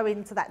 Remember to go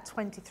into that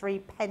 23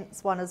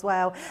 pence one as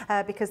well,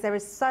 because there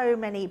is so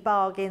many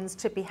bargains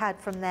to be had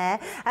from there.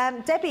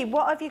 Debbie,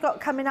 what have you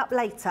got coming up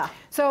later?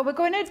 So we're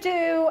going to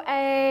do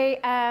a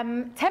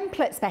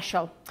template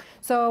special.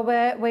 So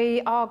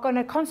we are going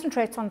to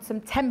concentrate on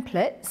some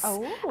templates.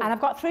 Oh. And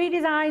I've got 3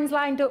 designs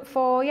lined up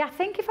for you. I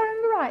think if I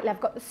remember rightly,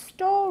 I've got the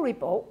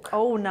storybook.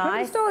 Oh, Remember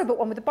nice. the storybook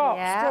one with the box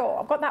Yeah.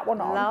 straw? I've got that one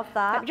on. Love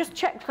that. Let me just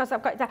check because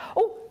I've got that.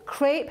 Oh,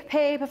 crepe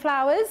paper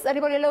flowers.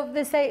 Anybody love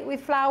the Say It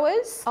With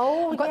Flowers?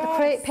 Oh, I've got yes. the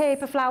crepe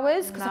paper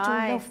flowers because I do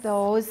Nice. love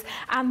those.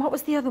 And what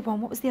was the other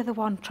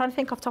one? Trying to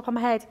think off the top of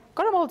my head.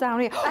 Got them all down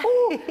here.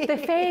 Oh, the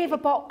favour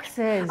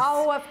boxes.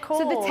 Oh, of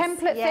course. So the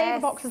template Yes. favour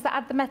boxes that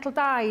add the metal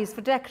dies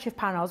for decorative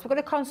panels. We're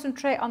going to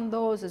concentrate on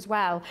those as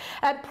well.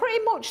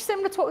 Pretty much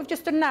similar to what we've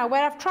just done now,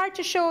 where I've tried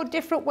to show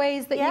different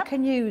ways that you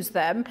can use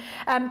them.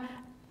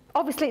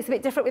 Obviously, it's a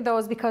bit different with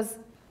those because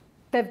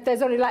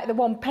there's only like the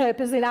one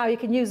purpose in how you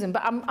can use them,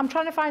 but I'm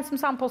trying to find some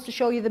samples to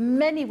show you the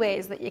many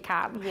ways that you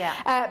can.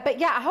 Yeah. But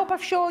yeah, I hope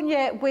I've shown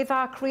you with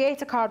our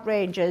creator card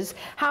ranges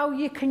how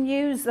you can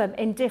use them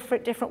in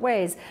different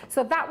ways.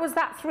 So that was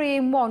that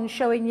 3-in-1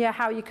 showing you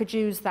how you could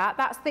use that.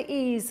 That's the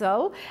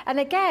easel. And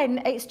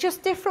again, it's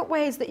just different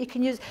ways that you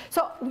can use.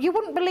 So you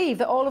wouldn't believe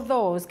that all of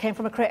those came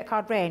from a creator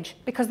card range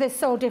because they're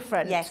so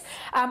different. Yes.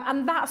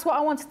 And that's what I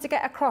wanted to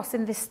get across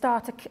in this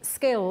starter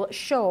skill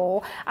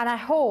show. And I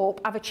hope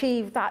I've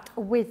achieved that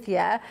with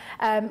you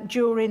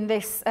during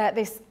this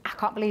this I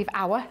can't believe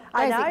hour.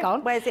 Where's it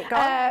gone? Where's it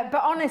gone?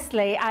 But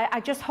honestly, I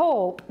just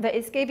hope that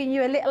it's giving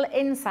you a little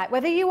insight,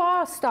 whether you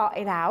are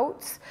starting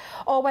out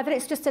or whether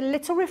it's just a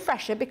little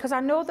refresher, because I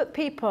know that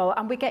people,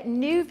 and we get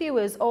new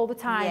viewers all the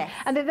time, Yes.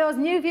 and there are those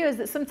new viewers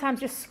that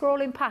sometimes just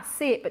scrolling past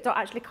see it but don't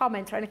actually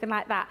comment or anything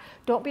like that.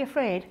 Don't be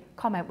afraid.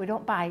 Comment, we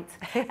don't bite.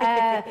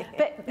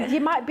 But you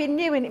might be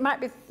new and it might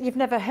be you've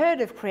never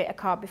heard of Creator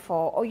Card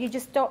before, or you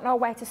just don't know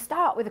where to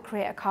start with a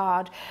Creator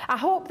Card. I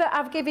hope that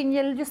I've given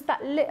you just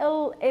that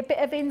little bit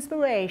of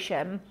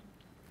inspiration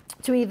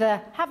to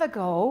either have a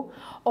go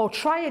or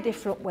try a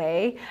different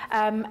way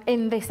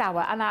in this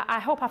hour. And I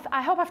hope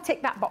I've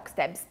ticked that box,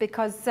 Debs,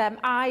 because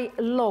I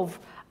love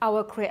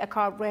our Creator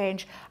Card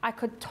range. I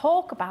could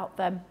talk about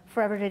them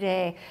forever and a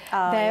day.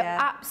 They're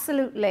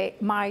absolutely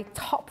my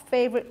top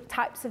favourite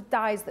types of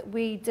dies that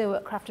we do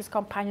at Crafters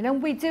Companion,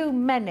 and we do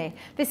many.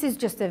 This is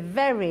just a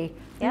very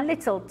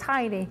little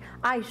tiny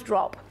ice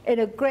drop in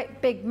a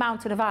great big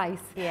mountain of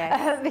ice,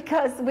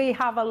 because we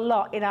have a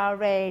lot in our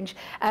range.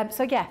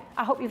 So yeah,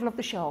 I hope you've loved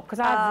the show because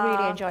I've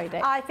really enjoyed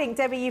it. I think,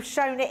 Debbie, you've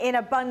shown it in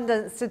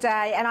abundance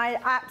today, and I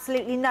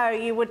absolutely know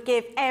you would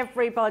give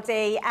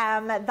everybody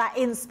that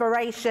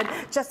inspiration.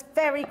 Just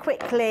very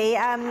quickly,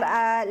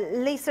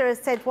 Lisa has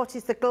said, what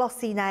is the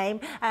glossy name?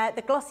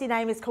 The glossy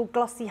name is called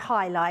Glossy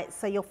Highlights,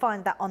 so you'll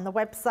find that on the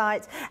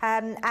website.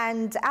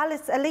 And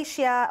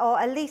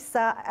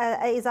Elisa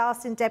is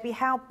asking Debbie,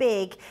 how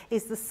big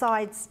is the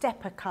side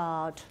stepper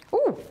card?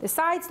 Oh, the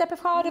side stepper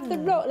card of the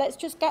row. Let's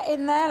just get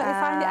in there. Let me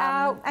find it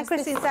out. And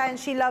Chrissy's saying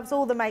she loves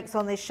all the makes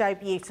on this show.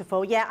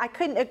 Beautiful. Yeah, I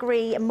couldn't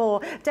agree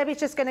more. Debbie's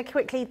just going to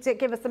quickly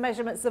give us the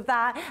measurements of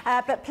that.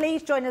 But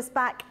please join us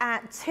back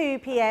at 2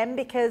 p.m.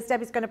 because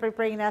Debbie's going to be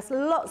bringing us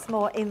lots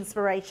more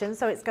inspiration.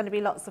 So it's going to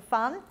be lots of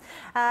fun.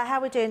 How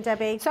are we doing,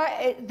 Debbie? So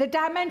the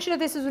dimension of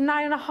this is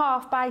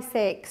 9.5 by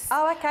 6.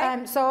 Oh,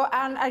 okay.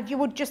 And you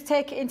would just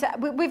take it into.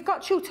 We've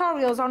got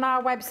tutorials on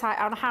our website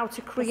on how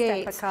to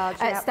create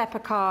stepper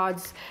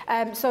cards.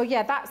 So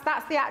yeah, that's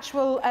the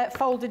actual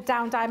folded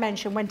down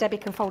dimension when Debbie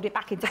can fold it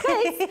back into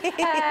place.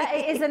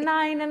 It is a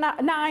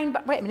 9.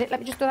 But wait a minute, let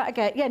me just do that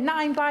again. Yeah,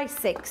 9 by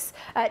 6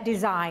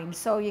 design.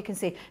 So you can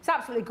see it's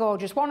absolutely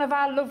gorgeous. One of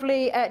our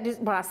lovely,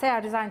 well, I say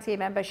our design team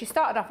member. She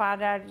started off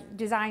our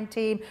design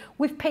team.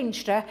 We've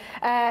pinched her,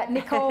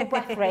 Nicole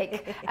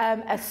Brethrick,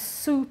 a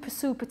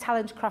super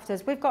talented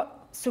crafters. We've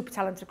got super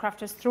talented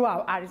crafters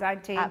throughout our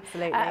design team.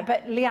 Absolutely.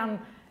 But Leanne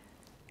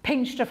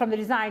pinched her from the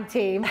design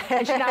team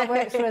and she now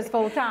works for us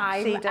full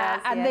time. She does,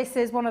 and this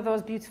is one of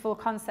those beautiful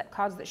concept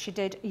cards that she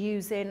did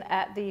using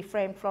the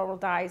framed floral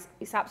dies.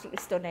 It's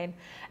absolutely stunning.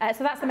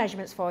 So that's the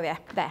measurements for you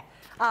there.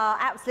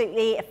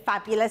 Absolutely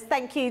fabulous.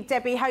 Thank you,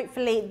 Debbie.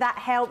 Hopefully that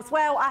helps.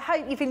 Well, I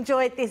hope you've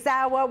enjoyed this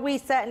hour. We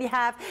certainly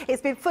have.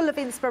 It's been full of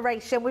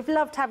inspiration. We've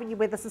loved having you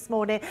with us this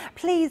morning.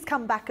 Please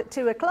come back at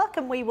 2 o'clock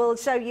and we will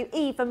show you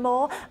even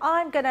more.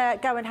 I'm going to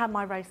go and have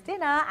my roast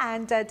dinner,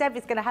 and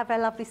Debbie's going to have her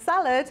lovely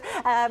salad.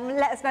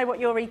 Let us know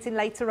what you're eating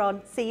later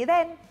on. See you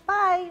then.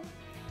 Bye.